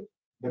why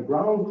the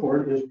ground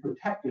cord is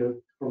protective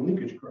from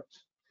leakage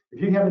currents.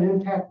 If you have an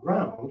intact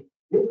ground,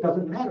 it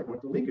doesn't matter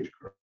what the leakage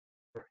current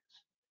is,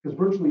 because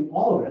virtually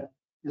all of it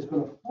is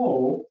going to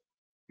flow,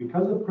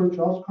 because of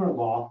Kirchhoff's current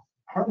law,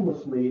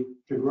 harmlessly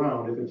to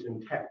ground if it's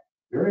intact.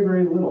 Very,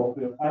 very little.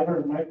 We have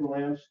 500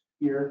 microamps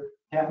here,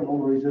 half an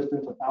ohm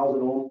resistance,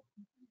 1,000 ohm,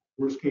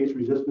 worst case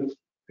resistance,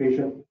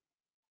 patient,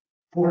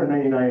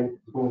 499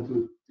 going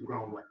through the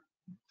ground wire.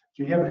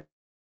 So you have an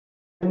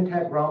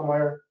intact ground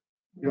wire,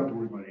 you don't have to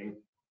worry about anything.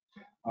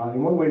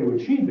 And one way to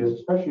achieve this,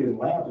 especially in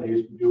labs I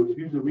used to do, is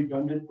use a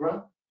redundant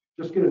ground.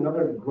 Just get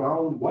another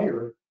ground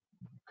wire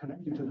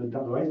connected to the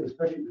device,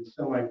 especially if it's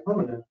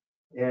semi-permanent,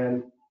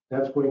 and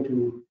that's going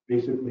to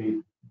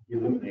basically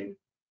eliminate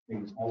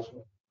things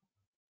also.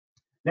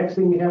 Next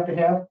thing you have to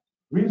have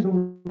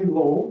reasonably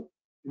low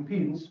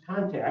impedance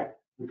contact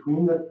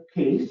between the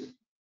case,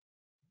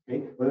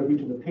 okay, whether it be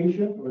to the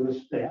patient or the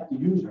staff, the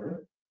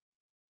user.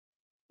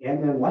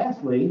 And then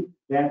lastly,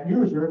 that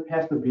user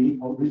has to be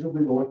a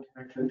reasonably low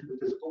connection to the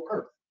physical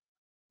earth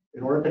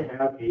in order to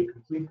have a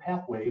complete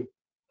pathway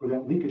for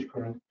that leakage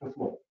current to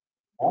flow.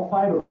 All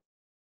 5 of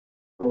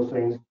those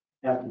things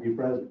have to be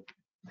present.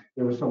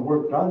 There was some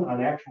work done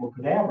on actual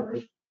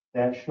cadavers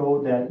that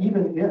showed that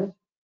even if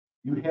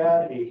you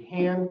had a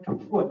hand to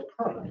foot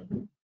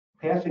current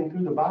passing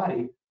through the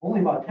body,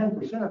 only about 10%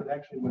 of it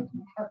actually went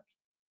through the heart.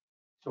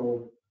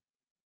 So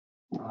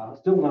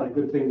still not a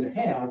good thing to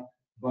have,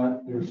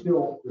 but there's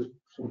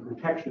some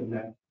protection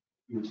that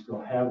you would still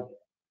have there.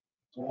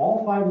 So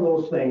all 5 of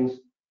those things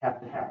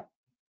have to happen.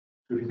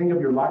 So if you think of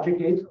your logic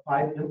gates,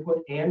 5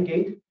 input AND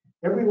gate,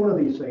 every one of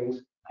these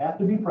things have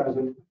to be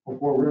present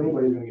before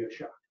anybody's going to get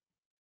shocked.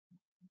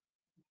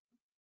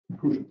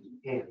 Crucial.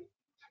 And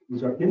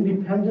these are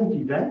independent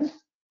events,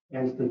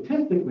 and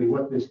statistically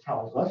what this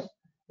tells us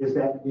is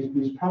that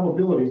these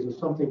probabilities of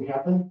something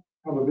happen,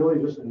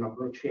 probability is just a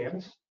number of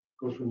chance,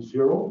 goes from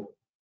 0,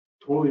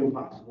 totally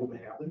impossible to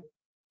happen,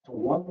 to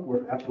 1,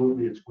 where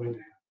absolutely it's going to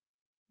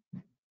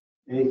happen.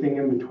 Anything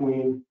in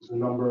between is a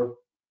number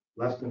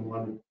less than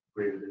 1,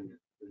 greater than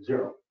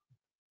 0.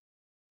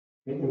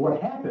 And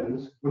what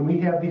happens when we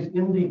have these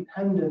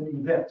independent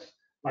events,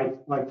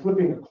 like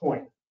flipping a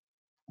coin?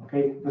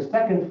 Okay, the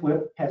second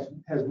flip has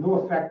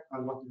no effect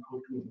on what the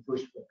outcome of the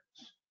first flip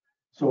is.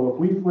 So if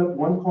we flip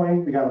one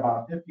coin, we got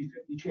about a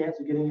 50-50 chance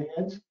of getting a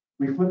heads.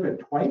 We flip it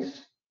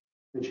twice,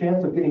 the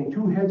chance of getting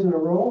 2 heads in a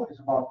row is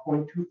about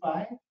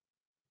 0.25.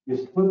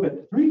 You flip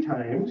it 3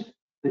 times,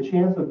 the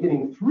chance of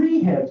getting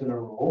 3 heads in a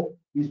row,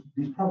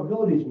 these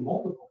probabilities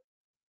multiply.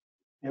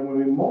 And when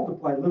we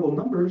multiply little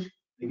numbers,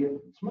 they get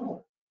smaller.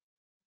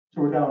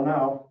 So we're down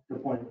now to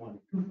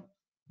 0.125.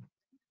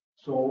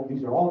 So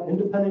these are all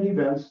independent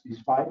events, these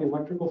 5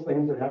 electrical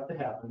things that have to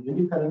happen,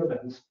 independent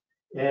events,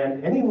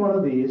 and any one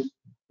of these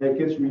that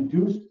gets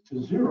reduced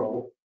to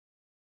 0,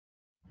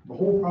 the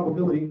whole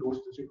probability goes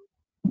to 0.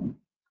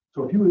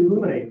 So if you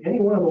eliminate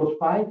any one of those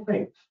 5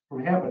 things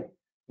from happening,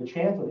 the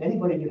chance of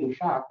anybody getting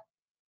shocked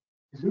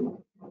is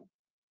 0.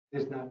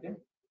 It's not there.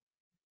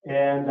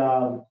 And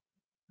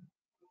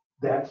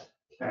that's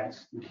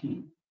the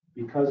key,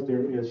 because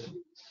there is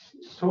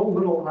so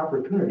little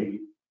opportunity,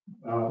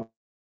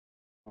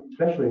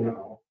 especially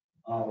now,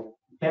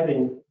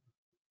 having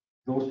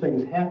those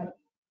things happen,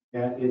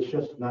 and it's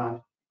just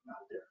not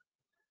there.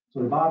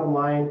 So the bottom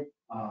line,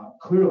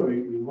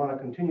 clearly, we want to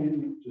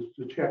continue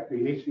to check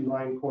the AC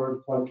line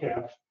cord plug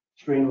caps,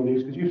 strain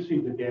release, because you see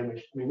the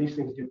damage. I mean, these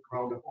things get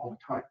ground up all the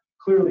time.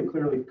 Clearly,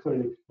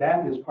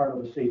 that is part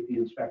of the safety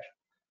inspection.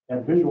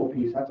 That visual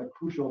piece, that's a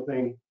crucial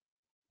thing.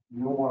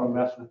 You don't want to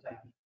mess with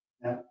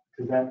that,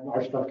 because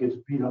our stuff gets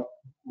beat up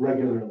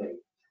regularly.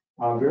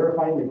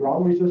 Verifying the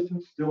ground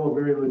resistance, still a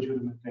very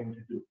legitimate thing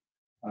to do,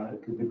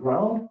 because the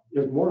ground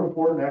is more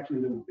important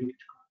actually than the leakage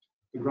current.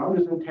 The ground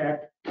is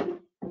intact, you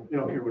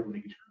don't care what the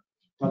leakage current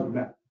is, doesn't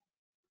matter.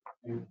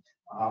 And,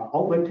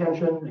 outlet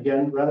tension,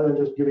 again, rather than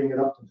just giving it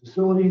up to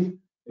facilities,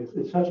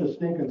 it's such a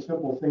stinking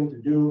simple thing to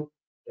do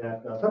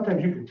that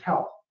sometimes you can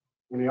tell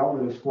when the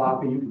outlet is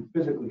sloppy. You can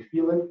physically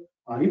feel it.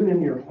 Even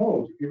in your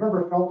homes, if you've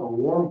ever felt a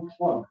warm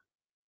plug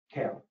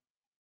cap,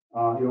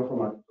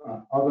 from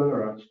an oven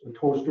or a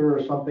toaster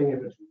or something,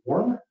 if it's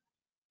warm,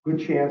 good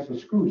chance the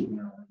screws in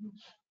there are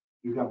loose.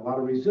 You've got a lot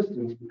of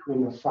resistance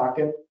between the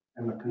socket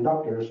and the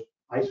conductors.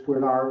 I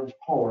squared R is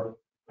power.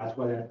 That's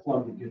why that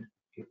plug would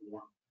get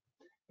warm.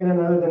 And then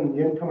other than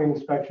the incoming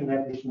inspection,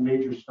 that is some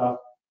major stuff,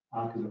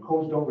 because the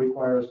codes don't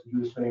require us to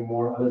do this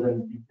anymore, other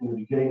than in the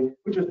beginning,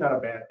 which is not a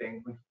bad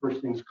thing. When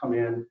first things come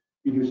in,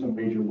 you do some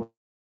major work.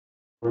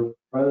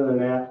 Other than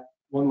that,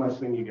 one less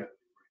thing you got to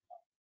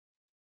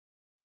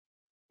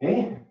do.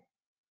 Okay,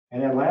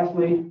 and then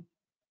lastly,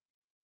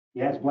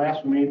 yeah, it's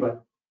blasphemy,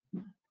 but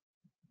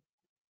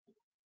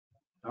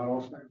not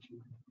all starts.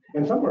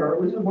 And somewhere,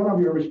 this is one of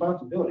your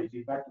responsibilities,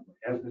 effectively,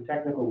 as the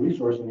technical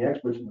resource and the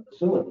experts in the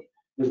facility,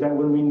 is that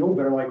when we know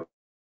better, like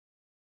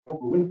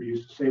Oprah Winfrey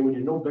used to say, when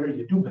you know better,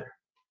 you do better.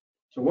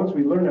 So once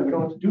we learn that we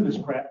don't have to do this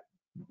crap,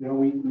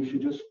 we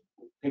should just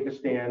take a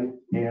stand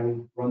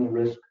and run the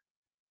risk,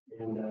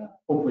 and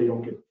hopefully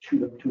don't get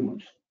chewed up too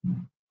much.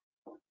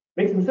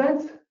 Make some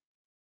sense?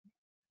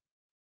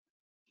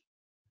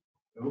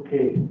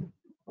 Okay,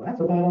 well, that's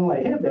about all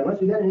I have then.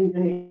 Unless you got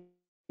any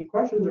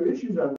questions or issues on